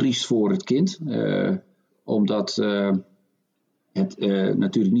heel triest voor het kind. Omdat het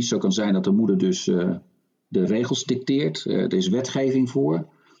natuurlijk niet zo kan zijn dat de moeder dus de regels dicteert. Er is wetgeving voor.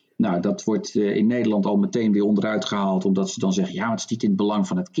 Nou, dat wordt in Nederland al meteen weer onderuit gehaald, omdat ze dan zeggen, ja, maar het is niet in het belang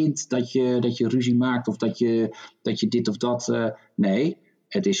van het kind dat je ruzie maakt of dat je dit of dat. Nee,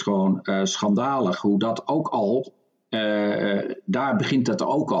 het is gewoon schandalig hoe dat ook al, daar begint dat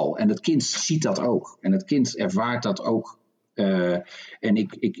ook al. En het kind ziet dat ook. En het kind ervaart dat ook. En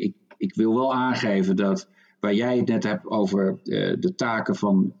ik wil wel aangeven dat, waar jij het net hebt over de taken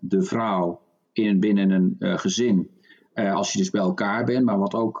van de vrouw binnen een gezin, als je dus bij elkaar bent, maar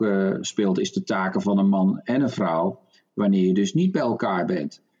wat ook speelt is de taken van een man en een vrouw, wanneer je dus niet bij elkaar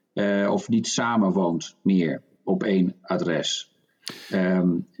bent of niet samenwoont meer op één adres.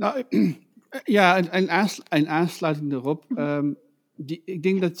 Nou, ja, en aansluiting erop. Ik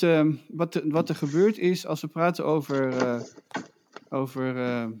denk dat wat er gebeurt is, als we praten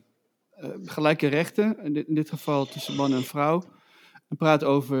over gelijke rechten, in dit geval tussen man en vrouw, en praten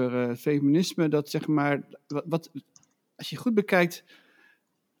over feminisme, dat zeg maar, als je goed bekijkt,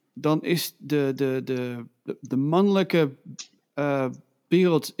 dan is de mannelijke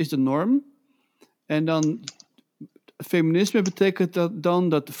wereld is de norm. En dan feminisme betekent dat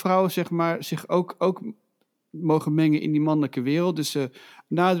de vrouwen zeg maar, zich ook mogen mengen in die mannelijke wereld. Dus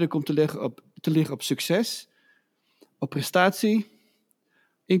nadruk komt te liggen op succes, op prestatie,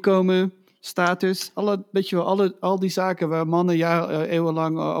 inkomen, status. Al die zaken waar mannen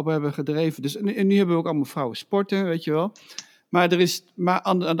eeuwenlang op hebben gedreven. Dus, en nu hebben we ook allemaal vrouwen sporten, weet je wel. Maar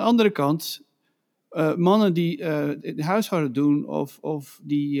aan de andere kant, mannen die het huishouden doen of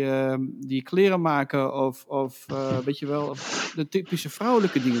die kleren maken of weet je wel, of de typische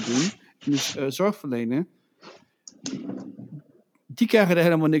vrouwelijke dingen doen, dus zorg verlenen, die krijgen er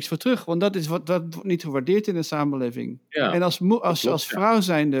helemaal niks voor terug, want dat wordt niet gewaardeerd in de samenleving. Ja, en als vrouw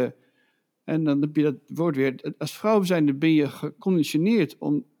zijnde, en dan heb je dat woord weer, als vrouw zijnde ben je geconditioneerd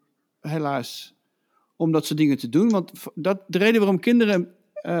om, helaas, om dat soort dingen te doen, want de reden waarom kinderen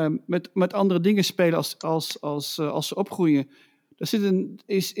met andere dingen spelen als ze opgroeien,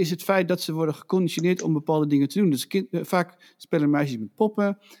 is het feit dat ze worden geconditioneerd om bepaalde dingen te doen. Dus vaak spelen meisjes met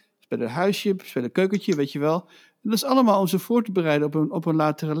poppen, spelen huisje, spelen keukentje, weet je wel. En dat is allemaal om ze voor te bereiden op een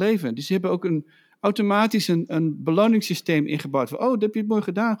latere leven. Dus ze hebben ook automatisch een beloningssysteem ingebouwd. Van, dat heb je mooi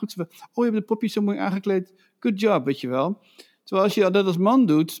gedaan. Goed, je hebt de popje zo mooi aangekleed. Good job, weet je wel. Terwijl als je dat als man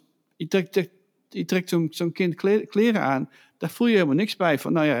doet, je trekt zo'n kind kleren aan, daar voel je helemaal niks bij.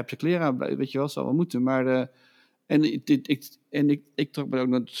 Van, heb je kleren aan, weet je wel, zal wel moeten. Maar, ik trok me ook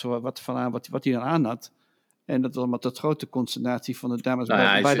nog zo wat van aan wat hij dan aan had. En dat was allemaal tot grote consternatie van de dames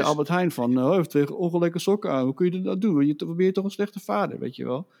bij de Albert Heijn. Van, hij heeft twee ongelijke sokken aan. Hoe kun je dat doen? Ben je toch een slechte vader, weet je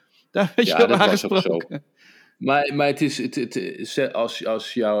wel. Daar werd je wel aangesproken. Maar het is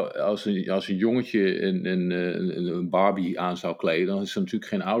als een jongetje een Barbie aan zou kleden, dan is er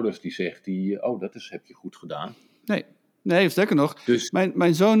natuurlijk geen ouders die zegt, heb je goed gedaan. Nee, sterker nog. Dus,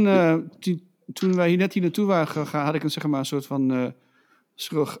 mijn zoon, toen wij hier naartoe waren gegaan, had ik een soort van een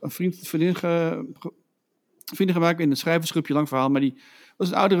vriendin gemaakt in een schrijversgroepje, lang verhaal, maar die was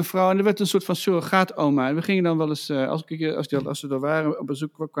een oudere vrouw en er werd een soort van surrogaat-oma. En we gingen dan wel eens, als we daar waren, op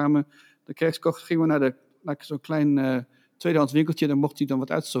bezoek kwamen, de kerkskocht, gingen we naar zo'n klein tweedehands winkeltje, dan mocht hij dan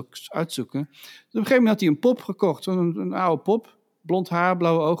wat uitzoeken. Dus op een gegeven moment had hij een pop gekocht, een oude pop, blond haar,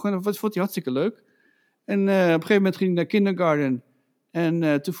 blauwe ogen, en dat vond hij hartstikke leuk. En op een gegeven moment ging hij naar kindergarten.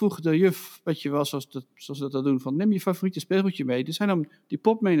 En toen vroeg de juf, weet je wel, zoals ze dat doen, van neem je favoriete speelgoedje mee. Dus hij nam die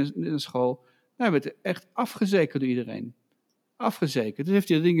pop mee naar school. Hij werd echt afgezekerd door iedereen. Afgezekerd. Dus heeft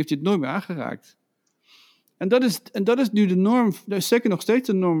hij het nooit meer aangeraakt. En dat is nu de norm. Dat is zeker nog steeds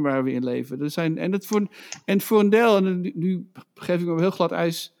de norm waar we in leven. Voor een deel, en nu geef ik me heel glad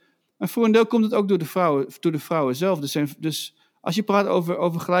ijs. Maar voor een deel komt het ook door de vrouwen zelf. Dus als je praat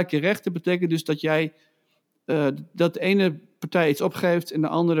over gelijke rechten, betekent dus dat jij dat de ene partij iets opgeeft en de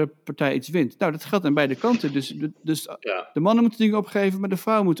andere partij iets wint. Nou, dat geldt aan beide kanten. Dus de mannen moeten dingen opgeven, maar de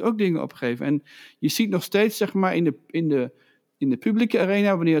vrouwen moeten ook dingen opgeven. En je ziet nog steeds, zeg maar, in de publieke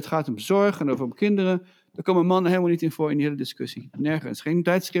arena, wanneer het gaat om zorg en over om kinderen, daar komen mannen helemaal niet in voor in die hele discussie. Nergens. Geen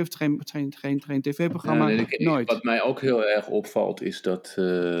tijdschrift, geen tv-programma, nooit. Wat mij ook heel erg opvalt is dat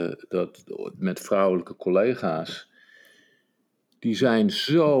met vrouwelijke collega's, die zijn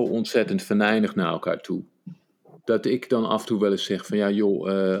zo ontzettend venijnig naar elkaar toe. Dat ik dan af en toe wel eens zeg van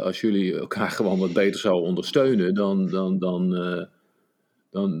als jullie elkaar gewoon wat beter zouden ondersteunen,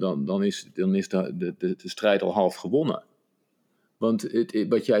 dan is de strijd al half gewonnen. Want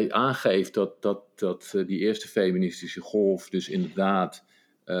wat jij aangeeft, dat die eerste feministische golf dus inderdaad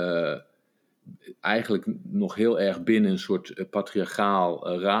eigenlijk nog heel erg binnen een soort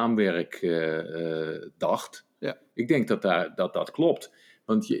patriarchaal raamwerk dacht. Ja. Ik denk dat klopt.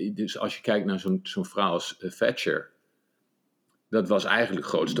 Want dus als je kijkt naar zo'n vrouw als Thatcher, dat was eigenlijk de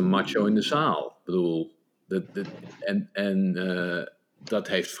grootste macho in de zaal. Ik bedoel, dat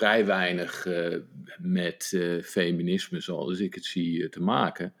heeft vrij weinig met feminisme, zoals ik het zie, te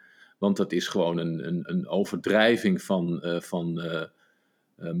maken. Want dat is gewoon een overdrijving van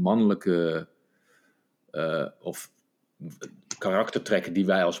mannelijke of karaktertrekken die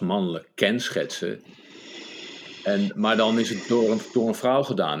wij als mannelijk kenschetsen. Maar dan is het door een vrouw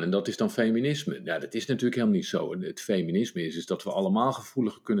gedaan. En dat is dan feminisme. Ja, dat is natuurlijk helemaal niet zo. Het feminisme is dat we allemaal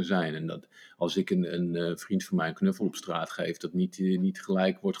gevoeliger kunnen zijn. En dat als ik een vriend van mij een knuffel op straat geef, dat niet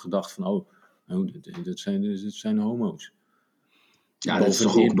gelijk wordt gedacht van, dat zijn homo's. Ja, dat is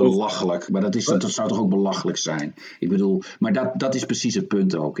toch ook belachelijk. Maar dat zou toch ook belachelijk zijn. Ik bedoel, maar dat is precies het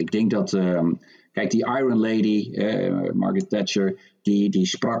punt ook. Ik denk dat, kijk, die Iron Lady, Margaret Thatcher, die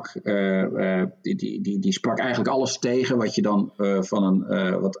sprak eigenlijk alles tegen wat je dan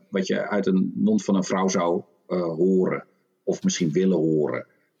wat je uit een mond van een vrouw zou horen. Of misschien willen horen.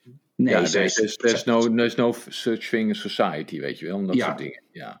 Nee, there's no such thing as society, weet je wel. Dat soort dingen.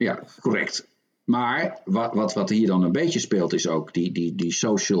 Ja, correct. Maar wat hier dan een beetje speelt is ook die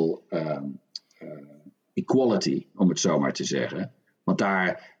social equality, om het zo maar te zeggen. Want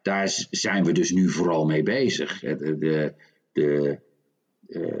daar zijn we dus nu vooral mee bezig.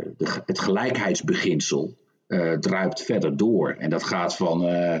 Het gelijkheidsbeginsel druipt verder door. En dat gaat van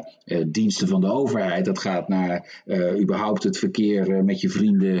diensten van de overheid, dat gaat naar überhaupt het verkeer met je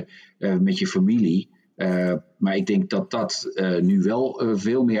vrienden, met je familie. Maar ik denk dat nu wel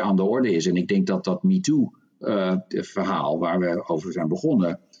veel meer aan de orde is. En ik denk dat MeToo verhaal waar we over zijn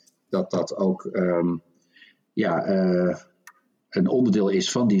begonnen, dat ook een onderdeel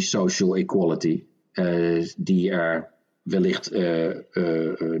is van die social equality, die er wellicht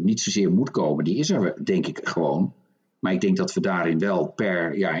niet zozeer moet komen. Die is er denk ik gewoon. Maar ik denk dat we daarin wel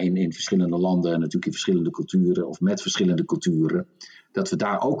in verschillende landen, natuurlijk in verschillende culturen of met verschillende culturen, dat we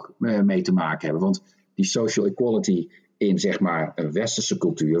daar ook mee te maken hebben. Want die social equality in zeg maar een westerse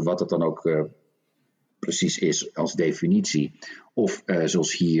cultuur, wat het dan ook precies is als definitie. Of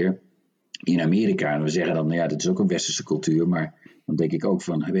zoals hier in Amerika. En we zeggen dan, dit is ook een westerse cultuur. Maar dan denk ik ook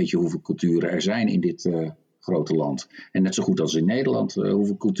van, weet je hoeveel culturen er zijn in dit grote land? En net zo goed als in Nederland,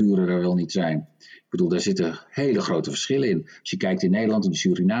 hoeveel culturen er wel niet zijn. Ik bedoel, daar zitten hele grote verschillen in. Als je kijkt in Nederland, in de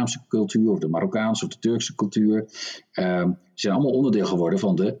Surinaamse cultuur, of de Marokkaanse of de Turkse cultuur, zijn allemaal onderdeel geworden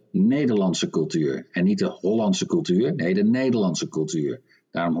van de Nederlandse cultuur. En niet de Hollandse cultuur, nee, de Nederlandse cultuur.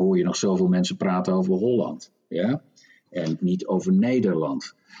 Daarom hoor je nog zoveel mensen praten over Holland. Ja? En niet over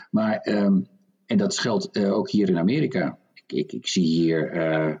Nederland. Maar, en dat geldt ook hier in Amerika. Ik zie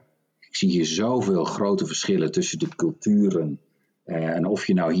hier zoveel grote verschillen tussen de culturen. En of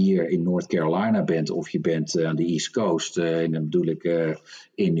je nou hier in North Carolina bent, of je bent aan de East Coast, en dan bedoel ik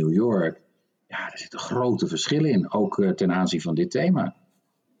in New York. Ja, er zitten grote verschillen in, ook ten aanzien van dit thema.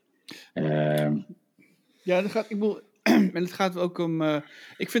 Ja, en het gaat ook om.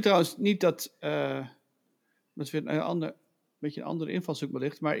 Ik vind trouwens niet dat. Dat is weer een beetje een andere invalshoek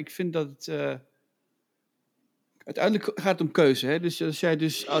wellicht, maar ik vind dat het. Uiteindelijk gaat het om keuze. Hè? Dus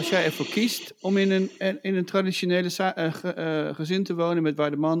als jij ervoor kiest om in een traditionele gezin te wonen,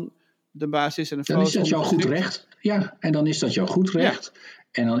 waar de man de baas is en de vrouw. Dan is dat jouw goed recht. Ja, en dan is dat jouw goed recht. Ja.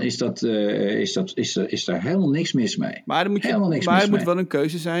 En dan is daar helemaal niks mis mee. Maar er moet wel een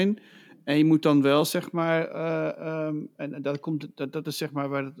keuze zijn. En je moet dan wel, zeg maar, en dat is zeg maar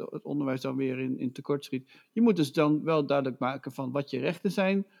waar het onderwijs dan weer in tekort schiet. Je moet dus dan wel duidelijk maken van wat je rechten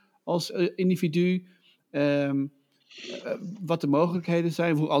zijn als individu. Wat de mogelijkheden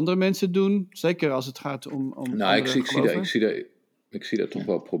zijn, hoe andere mensen het doen. Zeker als het gaat om nou, ik zie daar toch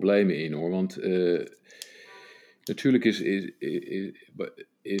wel problemen in, hoor. Want natuurlijk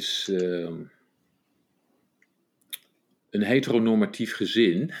is een heteronormatief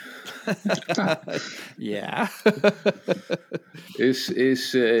gezin ja.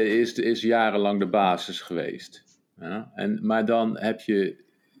 is jarenlang de basis geweest. Ja? Maar dan heb je...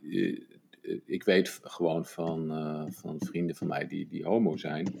 ik weet gewoon van vrienden van mij die homo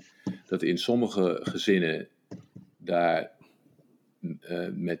zijn, dat in sommige gezinnen daar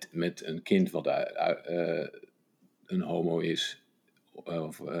met een kind wat een homo is,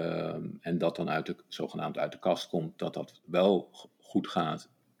 en dat dan zogenaamd uit de kast komt, dat wel goed gaat.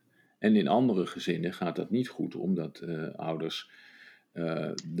 En in andere gezinnen gaat dat niet goed, omdat ouders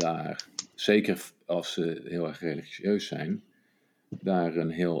daar, zeker als ze heel erg religieus zijn, daar een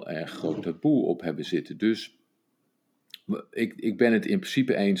heel erg groot taboe op hebben zitten. Dus ik ben het in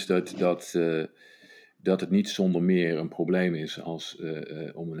principe eens dat het niet zonder meer een probleem is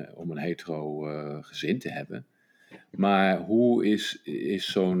om een hetero gezin te hebben. Maar hoe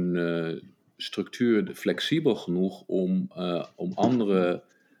is zo'n structuur flexibel genoeg om andere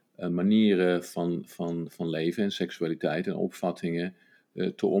manieren van leven en seksualiteit en opvattingen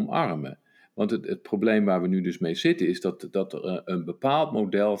te omarmen? Want het probleem waar we nu dus mee zitten is dat er een bepaald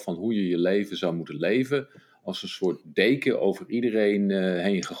model van hoe je je leven zou moeten leven als een soort deken over iedereen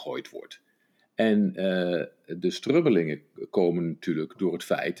heen gegooid wordt. En de strubbelingen komen natuurlijk door het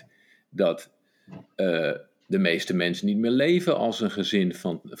feit dat de meeste mensen niet meer leven als een gezin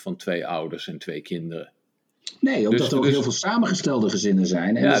van 2 ouders en 2 kinderen. Nee, omdat er ook heel veel samengestelde gezinnen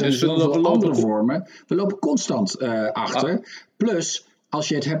zijn. En er zijn zoveel andere vormen. We lopen constant achter. Ah. Plus, als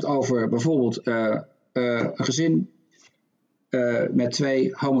je het hebt over bijvoorbeeld een gezin met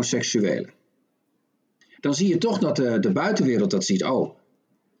 2 homoseksuelen. Dan zie je toch dat de buitenwereld dat ziet. Oh,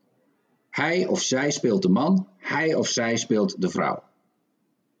 hij of zij speelt de man. Hij of zij speelt de vrouw.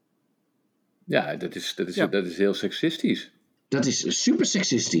 Ja, dat is heel seksistisch. Dat is super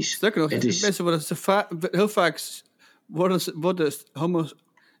seksistisch. Sterker nog, mensen worden heel vaak worden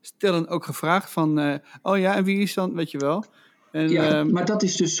homostellen ook gevraagd van... oh ja, en wie is dan, weet je wel... En, maar dat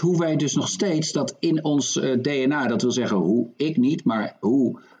is dus hoe wij dus nog steeds dat in ons DNA, dat wil zeggen ik niet, maar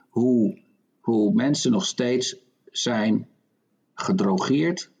hoe mensen nog steeds zijn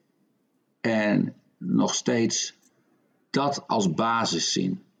gedrogeerd en nog steeds dat als basis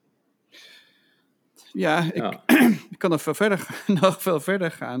zien. Ja, ik kan nog veel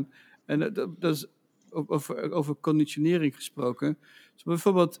verder gaan. En dat is over conditionering gesproken. Dus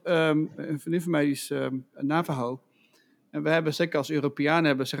bijvoorbeeld, een vriendin van mij die is Navajo. En we hebben, zeker als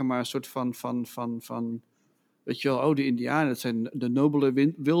Europeanen, zeg maar een soort van weet je wel, de Indianen, dat zijn de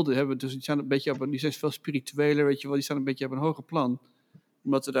nobele wilden hebben. Dus die zijn een beetje die zijn veel spiritueler, weet je wel, die staan een beetje op een hoger plan.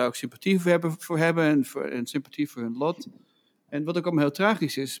 Omdat we daar ook sympathie voor hebben en sympathie voor hun lot. En wat ook allemaal heel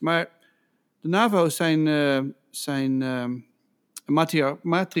tragisch is. Maar de Navajo's zijn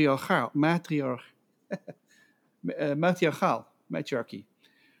matriarchy.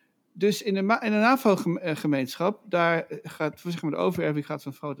 Dus in de NAVO-gemeenschap, daar gaat zeg maar, de overerving gaat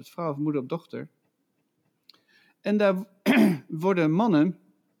van vrouw tot vrouw, van moeder op dochter. En daar worden mannen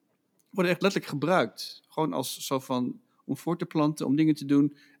echt letterlijk gebruikt. Gewoon als zo van om voor te planten, om dingen te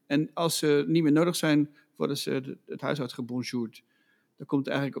doen. En als ze niet meer nodig zijn, worden ze het huishouden gebonjourd. Daar komt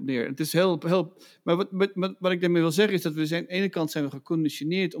het eigenlijk op neer. Het is heel... Maar wat ik daarmee wil zeggen is dat we aan de ene kant zijn we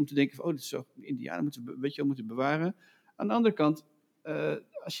geconditioneerd om te denken van, dit is zo Indianen, moeten bewaren. Aan de andere kant,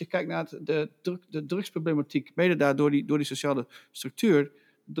 als je kijkt naar de drugsproblematiek, mede daar door die sociale structuur,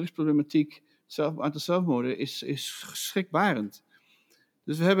 de drugsproblematiek, aantal zelfmoorden is schrikbarend.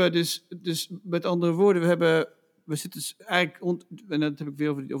 Dus we hebben dus met andere woorden, we zitten dus eigenlijk, en dat heb ik weer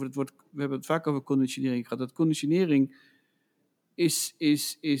over het woord, we hebben het vaak over conditionering gehad, dat conditionering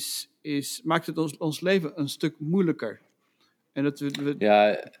maakt het ons leven een stuk moeilijker. En dat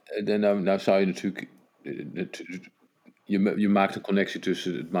Ja, nou zou je natuurlijk... Je maakt een connectie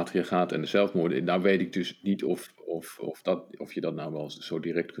tussen het matriarchaat en de zelfmoorden. Nou weet ik dus niet of je dat nou wel zo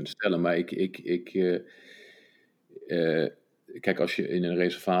direct kunt stellen. Maar kijk, als je in een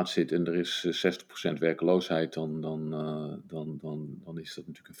reservaat zit en er is 60% werkloosheid, dan is dat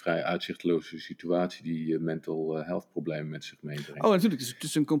natuurlijk een vrij uitzichtloze situatie die mental health problemen met zich meebrengt. Oh, natuurlijk. Het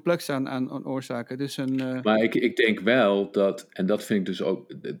is een complex aan oorzaken. Dus Maar ik denk wel dat, en dat vind ik dus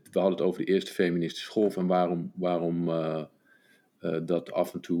ook, we hadden het over de eerste feministische golf en waarom dat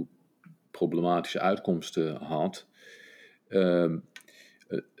af en toe problematische uitkomsten had.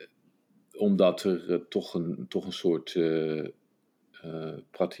 Omdat er toch een soort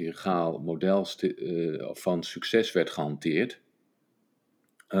patriarchaal model van succes werd gehanteerd.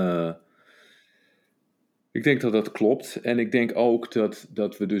 Ik denk dat dat klopt. En ik denk ook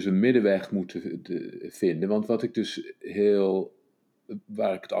dat we dus een middenweg moeten vinden. Want wat ik dus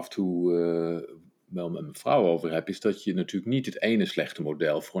waar ik het af en toe wel met mijn vrouw over heb, is dat je natuurlijk niet het ene slechte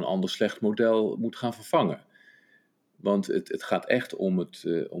model voor een ander slecht model moet gaan vervangen. Want het gaat echt om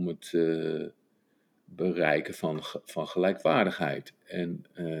het bereiken van gelijkwaardigheid en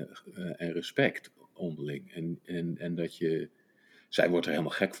respect onderling. En dat je... Zij wordt er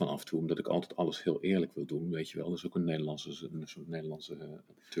helemaal gek van af en toe, omdat ik altijd alles heel eerlijk wil doen, weet je wel. Dat is ook een soort Nederlandse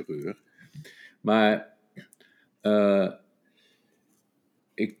terreur. Maar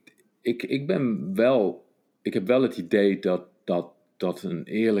ik heb wel het idee dat een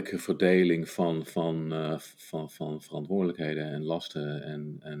eerlijke verdeling van verantwoordelijkheden en lasten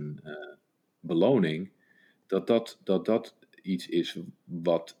en beloning, dat iets is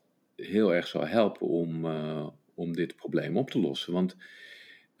wat heel erg zou helpen om dit probleem op te lossen. Want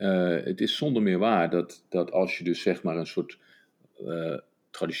het is zonder meer waar dat als je dus zeg maar een soort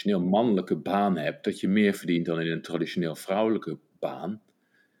traditioneel mannelijke baan hebt, dat je meer verdient dan in een traditioneel vrouwelijke baan.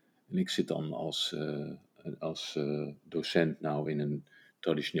 En ik zit dan als docent nou in een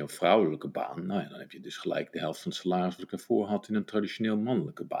traditioneel vrouwelijke baan. Nou ja, dan heb je dus gelijk de helft van het salaris wat ik ervoor had in een traditioneel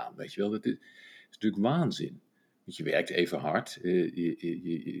mannelijke baan. Weet je wel, dat is natuurlijk waanzin. Want je werkt even hard.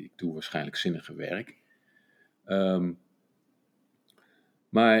 Ik doe waarschijnlijk zinniger werk.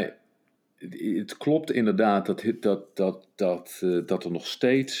 Maar het klopt inderdaad dat er nog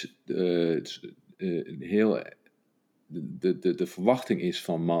steeds heel... De verwachting is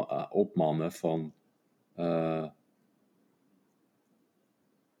op mannen van...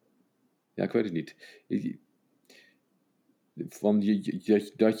 ja, ik weet het niet.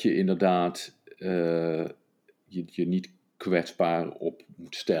 Dat je inderdaad je niet kwetsbaar op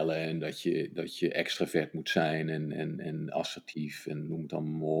moet stellen en dat je extravert moet zijn en assertief en noem het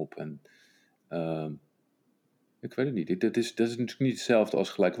allemaal op. En ik weet het niet. Dat is natuurlijk niet hetzelfde als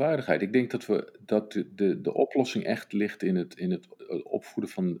gelijkwaardigheid. Ik denk dat de oplossing echt ligt in het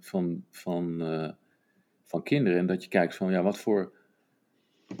opvoeden van kinderen. En dat je kijkt van, ja, wat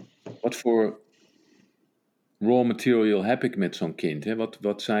voor raw material heb ik met zo'n kind? Hè?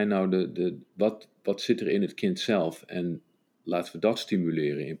 Wat zijn nou wat zit er in het kind zelf? En laten we dat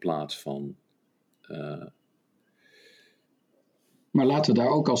stimuleren in plaats van... Maar laten we daar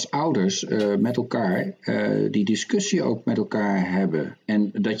ook als ouders met elkaar die discussie ook met elkaar hebben.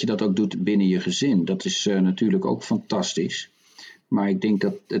 En dat je dat ook doet binnen je gezin. Dat is natuurlijk ook fantastisch. Maar ik denk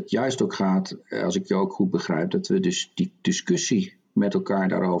dat het juist ook gaat, als ik je ook goed begrijp, dat we dus die discussie met elkaar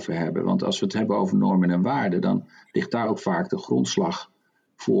daarover hebben. Want als we het hebben over normen en waarden, dan ligt daar ook vaak de grondslag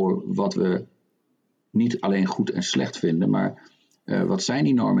voor wat we niet alleen goed en slecht vinden, maar wat zijn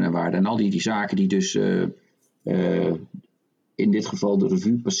die normen en waarden? En al die zaken die dus in dit geval de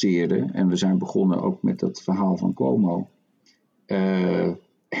revue passeerden. En we zijn begonnen ook met dat verhaal van Cuomo.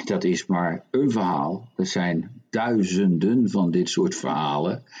 Dat is maar een verhaal. Er zijn duizenden van dit soort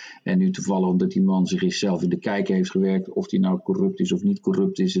verhalen. En nu toevallig omdat die man zich zelf in de kijker heeft gewerkt, of die nou corrupt is of niet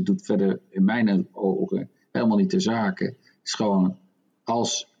corrupt is, het doet verder in mijn ogen helemaal niet ter zake. Het is gewoon,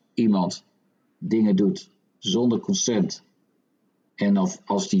 als iemand dingen doet zonder consent. En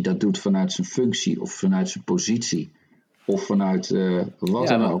als die dat doet vanuit zijn functie of vanuit zijn positie of vanuit wat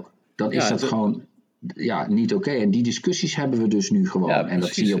dan ook, dan is dat gewoon niet oké. En die discussies hebben we dus nu gewoon. En dat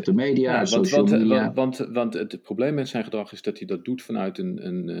zie je op de media, social media. Want het probleem met zijn gedrag is dat hij dat doet vanuit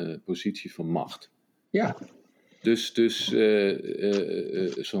een positie van macht. Ja. Dus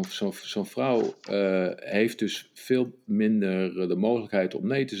zo'n vrouw heeft dus veel minder de mogelijkheid om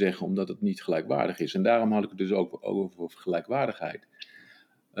nee te zeggen, omdat het niet gelijkwaardig is. En daarom had ik het dus ook over gelijkwaardigheid.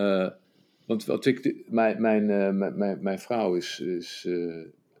 Want mijn vrouw is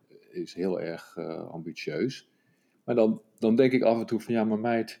heel erg ambitieus. Maar dan denk ik af en toe van, ja, maar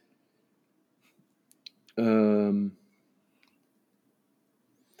meid,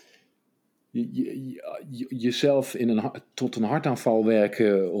 jezelf tot een hartaanval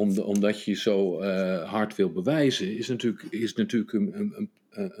werken omdat je zo hard wil bewijzen, is natuurlijk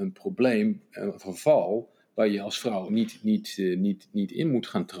een probleem, een geval waar je als vrouw niet in moet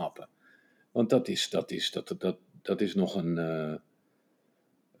gaan trappen. Want dat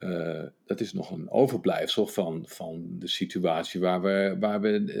is nog een overblijfsel van de situatie waar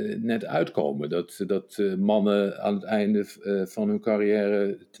we net uitkomen. Dat mannen aan het einde van hun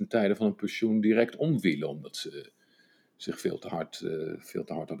carrière ten tijde van een pensioen direct omwielen, omdat ze zich veel te hard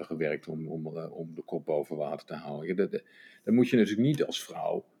hadden gewerkt om de kop boven water te houden. Dan moet je natuurlijk niet als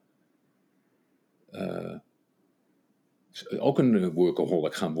vrouw ook een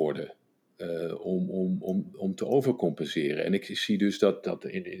workaholic gaan worden. Om te overcompenseren. En ik zie dus dat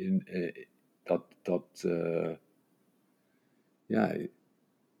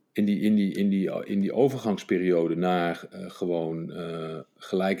in die overgangsperiode naar gewoon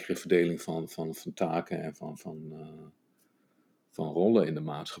gelijkere verdeling van taken en van rollen in de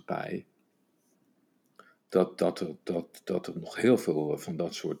maatschappij, dat er nog heel veel van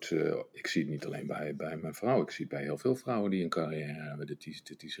dat soort. Ik zie het niet alleen bij mijn vrouw, ik zie het bij heel veel vrouwen die een carrière hebben. Dat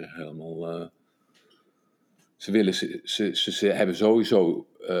die zich helemaal. Ze hebben sowieso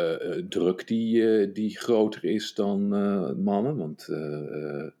druk die groter is dan mannen. Want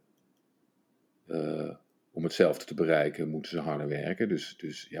om hetzelfde te bereiken moeten ze harder werken.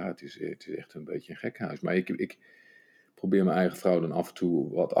 Dus ja, het is echt een beetje een gekhuis. Maar ik probeer mijn eigen vrouw dan af en toe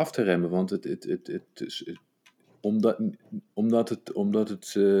wat af te remmen. Want omdat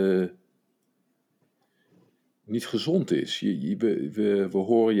het niet gezond is. We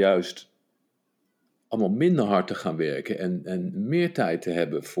horen juist allemaal minder hard te gaan werken en meer tijd te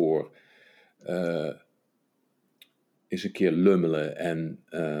hebben voor eens een keer lummelen en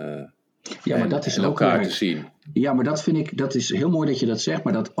maar dat is en ook elkaar werk te zien. Ja, maar dat is heel mooi dat je dat zegt,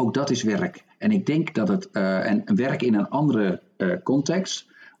 maar ook dat is werk. En ik denk dat het en werk in een andere context,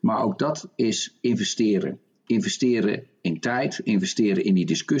 maar ook dat is investeren. Investeren in tijd, investeren in die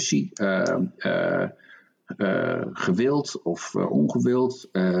discussie, gewild of ongewild,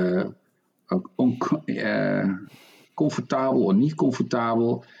 comfortabel of niet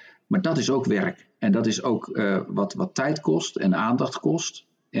comfortabel. Maar dat is ook werk. En dat is ook wat tijd kost en aandacht kost.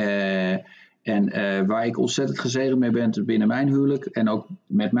 En waar ik ontzettend gezegend mee ben binnen mijn huwelijk en ook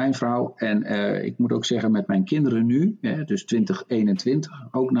met mijn vrouw. En ik moet ook zeggen met mijn kinderen nu, dus 2021,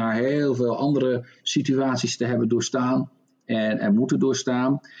 ook na heel veel andere situaties te hebben doorstaan en moeten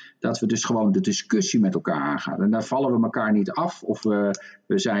doorstaan, dat we dus gewoon de discussie met elkaar aangaan. En daar vallen we elkaar niet af of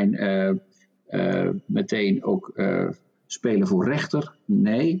we zijn meteen ook spelen voor rechter.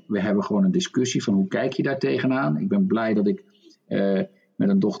 Nee, we hebben gewoon een discussie van hoe kijk je daar tegenaan. Ik ben blij dat ik met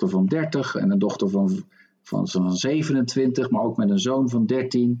een dochter van 30 en een dochter van 27, maar ook met een zoon van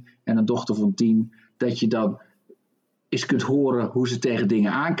 13 en een dochter van 10, dat je dan eens kunt horen hoe ze tegen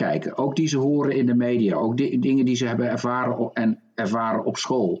dingen aankijken. Ook die ze horen in de media, ook dingen die ze hebben ervaren op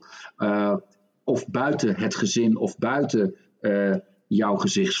school. Of buiten het gezin of buiten jouw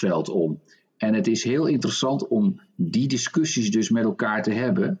gezichtsveld om. En het is heel interessant om die discussies dus met elkaar te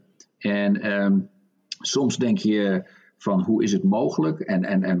hebben. En soms denk je van hoe is het mogelijk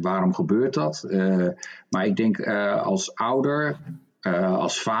en waarom gebeurt dat? Maar ik denk als ouder,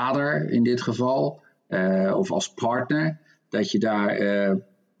 als vader in dit geval, of als partner, dat je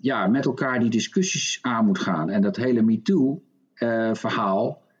daar met elkaar die discussies aan moet gaan. En dat hele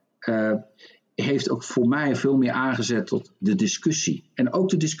MeToo-verhaal heeft ook voor mij veel meer aangezet tot de discussie. En ook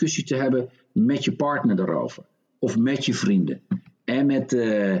de discussie te hebben met je partner daarover. Of met je vrienden. En met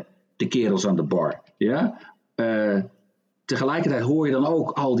de kerels aan de bar. Ja? Tegelijkertijd hoor je dan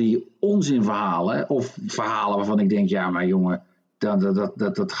ook al die onzinverhalen. Of verhalen waarvan ik denk, ja maar jongen,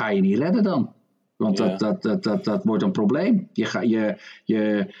 dat ga je niet redden dan. Want dat wordt een probleem.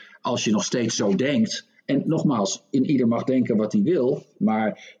 Als je nog steeds zo denkt, En nogmaals, ieder mag denken wat hij wil,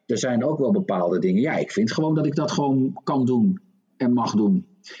 maar er zijn ook wel bepaalde dingen. Ja, ik vind gewoon dat ik dat gewoon kan doen en mag doen.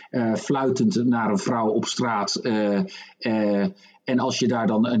 Fluitend naar een vrouw op straat. En als je daar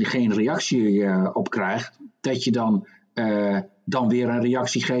dan geen reactie op krijgt, dat je dan weer een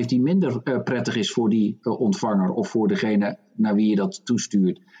reactie geeft die minder prettig is voor die ontvanger of voor degene naar wie je dat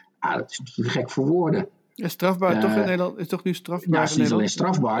toestuurt. Dat is natuurlijk gek voor woorden. Ja, strafbaar toch in Nederland? Is toch nu strafbaar? Ja, het is niet alleen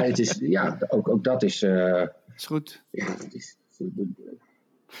strafbaar. Het is, ook dat is... is goed. Ja, dat is...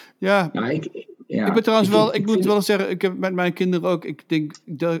 Ja. Ik ben trouwens ik moet wel zeggen, ik heb met mijn kinderen ook, ik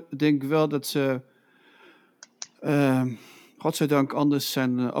denk wel dat ze, godzijdank, anders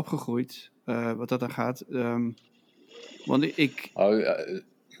zijn opgegroeid, wat dat dan gaat. Want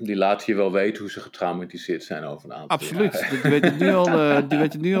die laten je wel weten hoe ze getraumatiseerd zijn over een aantal absoluut. jaar. Die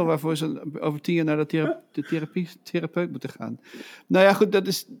weten nu al waarvoor ze over 10 jaar naar de therapeut moeten gaan. Nou ja, goed, dat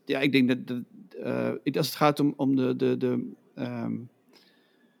is, ja, ik denk dat als het gaat om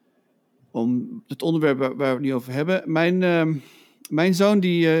om het onderwerp waar we het nu over hebben. Mijn zoon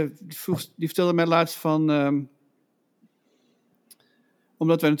die vertelde mij laatst van...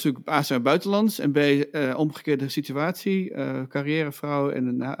 omdat wij natuurlijk A zijn buitenlands en B omgekeerde situatie. Carrièrevrouw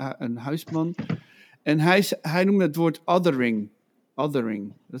en een huisman. En hij noemde het woord othering.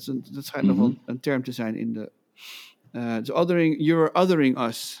 Othering. Dat schijnt nog wel een term te zijn in de... dus othering, you're othering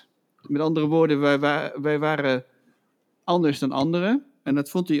us. Met andere woorden, wij waren anders dan anderen. En dat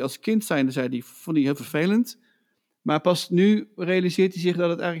vond hij als kind zijnde, vond hij heel vervelend. Maar pas nu realiseert hij zich dat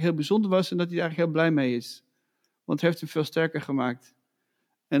het eigenlijk heel bijzonder was en dat hij er eigenlijk heel blij mee is. Want het heeft hem veel sterker gemaakt.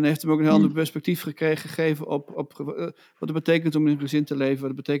 En heeft hem ook een heel ander perspectief gegeven op wat het betekent om in een gezin te leven.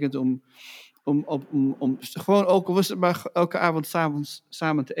 Wat het betekent om gewoon ook, was het maar elke avond 's avonds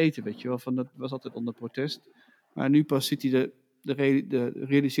samen te eten, weet je wel. Dat was altijd onder protest. Maar nu pas ziet hij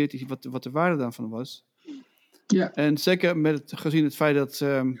realiseert hij wat de waarde daarvan was. Ja. En zeker gezien het feit dat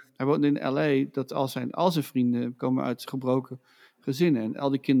hij woont in L.A., dat al zijn vrienden komen uit gebroken gezinnen. En al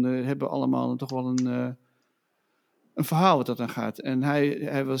die kinderen hebben allemaal toch wel een verhaal wat dat dan gaat. En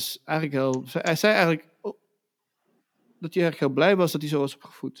hij was eigenlijk hij zei eigenlijk dat hij eigenlijk heel blij was dat hij zo was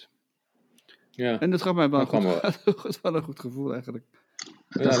opgevoed. Ja. En dat gaf mij wel een goed gevoel eigenlijk.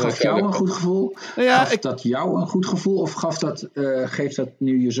 Dat gaf jou een goed gevoel? Ja, gaf dat jou een goed gevoel of geeft dat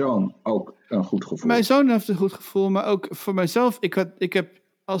nu je zoon ook een goed gevoel? Mijn zoon heeft een goed gevoel, maar ook voor mijzelf. Ik heb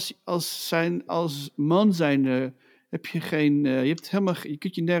als man zijnde heb je geen... je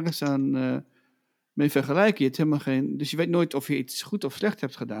kunt je nergens aan mee vergelijken. Je hebt helemaal geen... Dus je weet nooit of je iets goed of slecht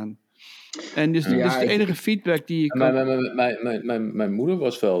hebt gedaan. En dus de enige feedback die je Mijn moeder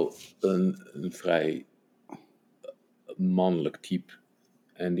was wel een vrij mannelijk type.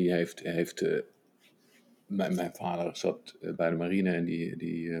 En die heeft mijn vader zat bij de marine en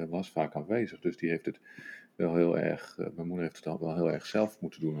die was vaak aanwezig. Dus die heeft het wel heel erg, mijn moeder heeft het al wel heel erg zelf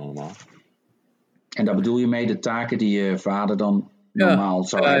moeten doen allemaal. En daar bedoel je mee de taken die je vader dan normaal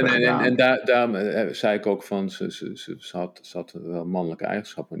zou hebben gedaan? En daar zei ik ook van, ze had wel mannelijke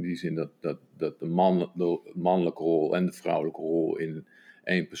eigenschappen. In die zin dat de mannelijke rol en de vrouwelijke rol in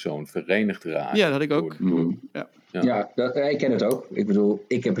één persoon verenigd raken. Ja, dat had ik ook. Ik ken het ook. Ik bedoel,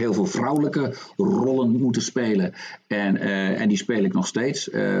 ik heb heel veel vrouwelijke rollen moeten spelen. En die speel ik nog steeds.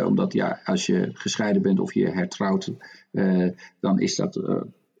 Omdat als je gescheiden bent of je hertrouwt, dan is dat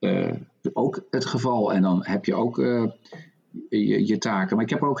ook het geval. En dan heb je ook je taken. Maar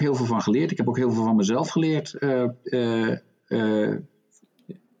ik heb er ook heel veel van geleerd. Ik heb ook heel veel van mezelf geleerd.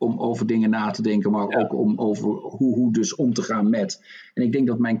 Om over dingen na te denken, maar ook om over hoe dus om te gaan met. En ik denk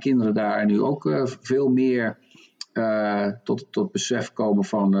dat mijn kinderen daar nu ook veel meer tot besef komen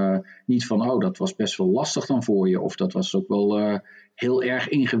van niet van, dat was best wel lastig dan voor je, of dat was ook wel heel erg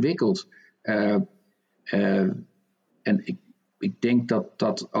ingewikkeld. En ik denk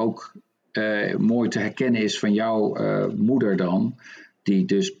dat ook mooi te herkennen is van jouw moeder dan, die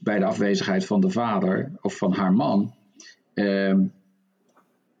dus bij de afwezigheid van de vader of van haar man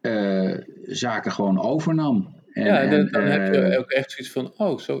zaken gewoon overnam. Dan heb je ook echt zoiets van,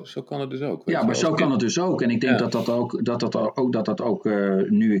 zo kan het dus ook. Ja, maar zo kan het dus ook. En ik denk dat ook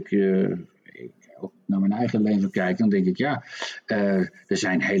nu ik ook naar mijn eigen leven kijk, dan denk ik, er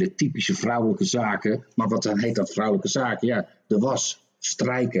zijn hele typische vrouwelijke zaken. Maar wat dan heet dat vrouwelijke zaken? Ja, de was,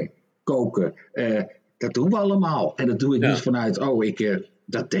 strijken, koken. Dat doen we allemaal. En dat doe ik niet vanuit,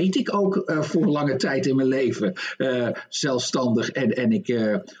 dat deed ik ook voor een lange tijd in mijn leven. Zelfstandig en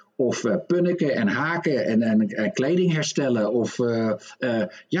ik... Of punniken en haken en kleding herstellen.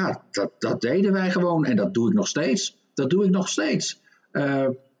 Dat deden wij gewoon. En dat doe ik nog steeds.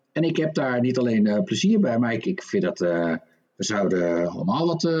 En ik heb daar niet alleen plezier bij. Maar ik vind dat we zouden allemaal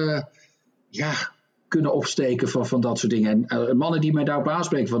wat kunnen opsteken van dat soort dingen. En mannen die mij daarop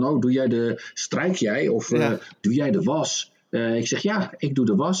aanspreken van, strijk jij of doe jij de was? Ik zeg ja, ik doe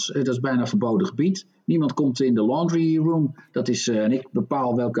de was. Dat is bijna verboden gebied. Niemand komt in de laundry room. Dat is, en ik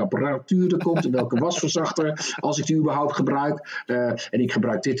bepaal welke apparatuur er komt en welke wasverzachter, als ik die überhaupt gebruik. En ik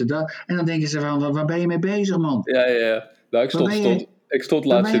gebruik dit en dat. En dan denken ze van, waar ben je mee bezig, man? Ja. Nou, ik stond laatst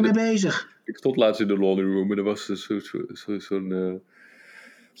Ik stond laatst in de laundry room en er was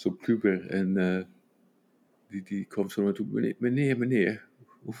zo'n puber en die kwam zo naar toe. Meneer,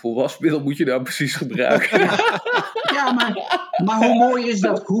 hoeveel wasmiddel moet je nou precies gebruiken? Ja, maar hoe mooi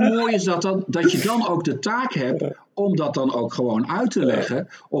is dat dan, dat je dan ook de taak hebt om dat dan ook gewoon uit te leggen.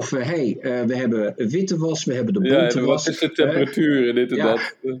 Of we hebben witte was, we hebben de bonte was. Wat is de temperatuur en dit en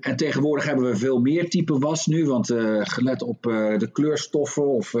dat? En tegenwoordig hebben we veel meer type was nu, want gelet op de kleurstoffen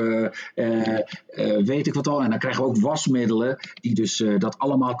of weet ik wat al. En dan krijgen we ook wasmiddelen die dus dat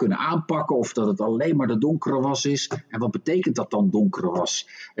allemaal kunnen aanpakken. Of dat het alleen maar de donkere was is. En wat betekent dat dan donkere was?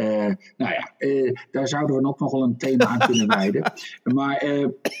 Daar zouden we ook nog wel een thema aan kunnen wijden. Maar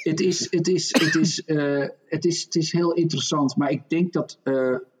het is heel interessant. Maar ik denk dat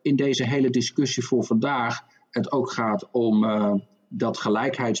in deze hele discussie voor vandaag het ook gaat om dat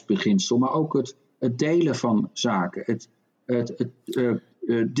gelijkheidsbeginsel. Maar ook het delen van zaken. Het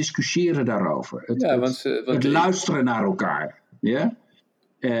discussiëren daarover. Het luisteren naar elkaar. Ja?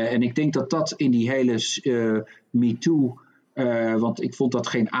 En ik denk dat in die hele MeToo... want ik vond dat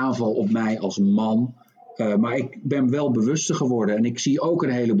geen aanval op mij als man. Maar ik ben wel bewuster geworden. En ik zie ook een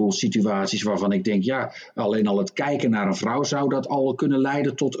heleboel situaties waarvan ik denk... ja, alleen al het kijken naar een vrouw zou dat al kunnen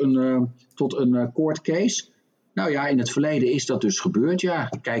leiden tot een court case. Nou ja, in het verleden is dat dus gebeurd, ja.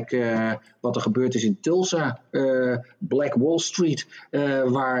 Kijk wat er gebeurd is in Tulsa, Black Wall Street...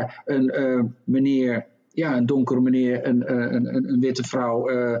 waar een meneer... Ja, een donkere meneer een witte vrouw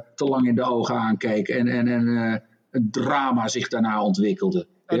te lang in de ogen aankeek... en een drama zich daarna ontwikkelde.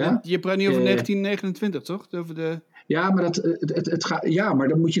 Ja? Je praat niet over 1929, toch? Over de... Ja, maar maar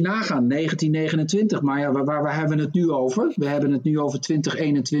dan moet je nagaan. 1929, maar ja, waar hebben we het nu over? We hebben het nu over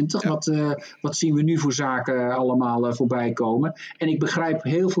 2021. Ja. Wat zien we nu voor zaken allemaal voorbij komen? En ik begrijp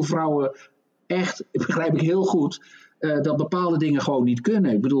heel veel vrouwen echt, begrijp ik heel goed... dat bepaalde dingen gewoon niet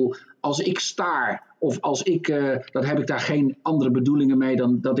kunnen. Ik bedoel, als ik staar... Of als ik, dan heb ik daar geen andere bedoelingen mee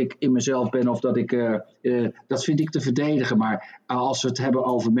dan dat ik in mezelf ben of dat ik, dat vind ik te verdedigen. Maar als we het hebben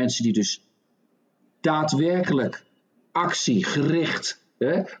over mensen die dus daadwerkelijk actiegericht,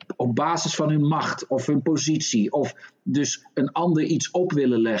 op basis van hun macht of hun positie, of dus een ander iets op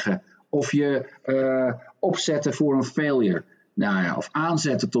willen leggen, of je opzetten voor een failure, nou ja, of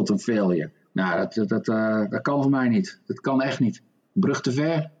aanzetten tot een failure. Nou, dat kan voor mij niet. Dat kan echt niet. Brug te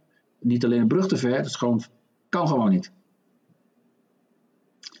ver. Niet alleen een brug te ver, dat is kan gewoon niet.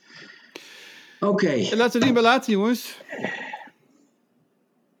 Oké. En laten we het hierbij laten, jongens.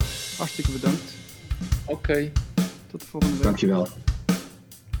 Hartstikke bedankt. Oké. Tot de volgende week. Dankjewel.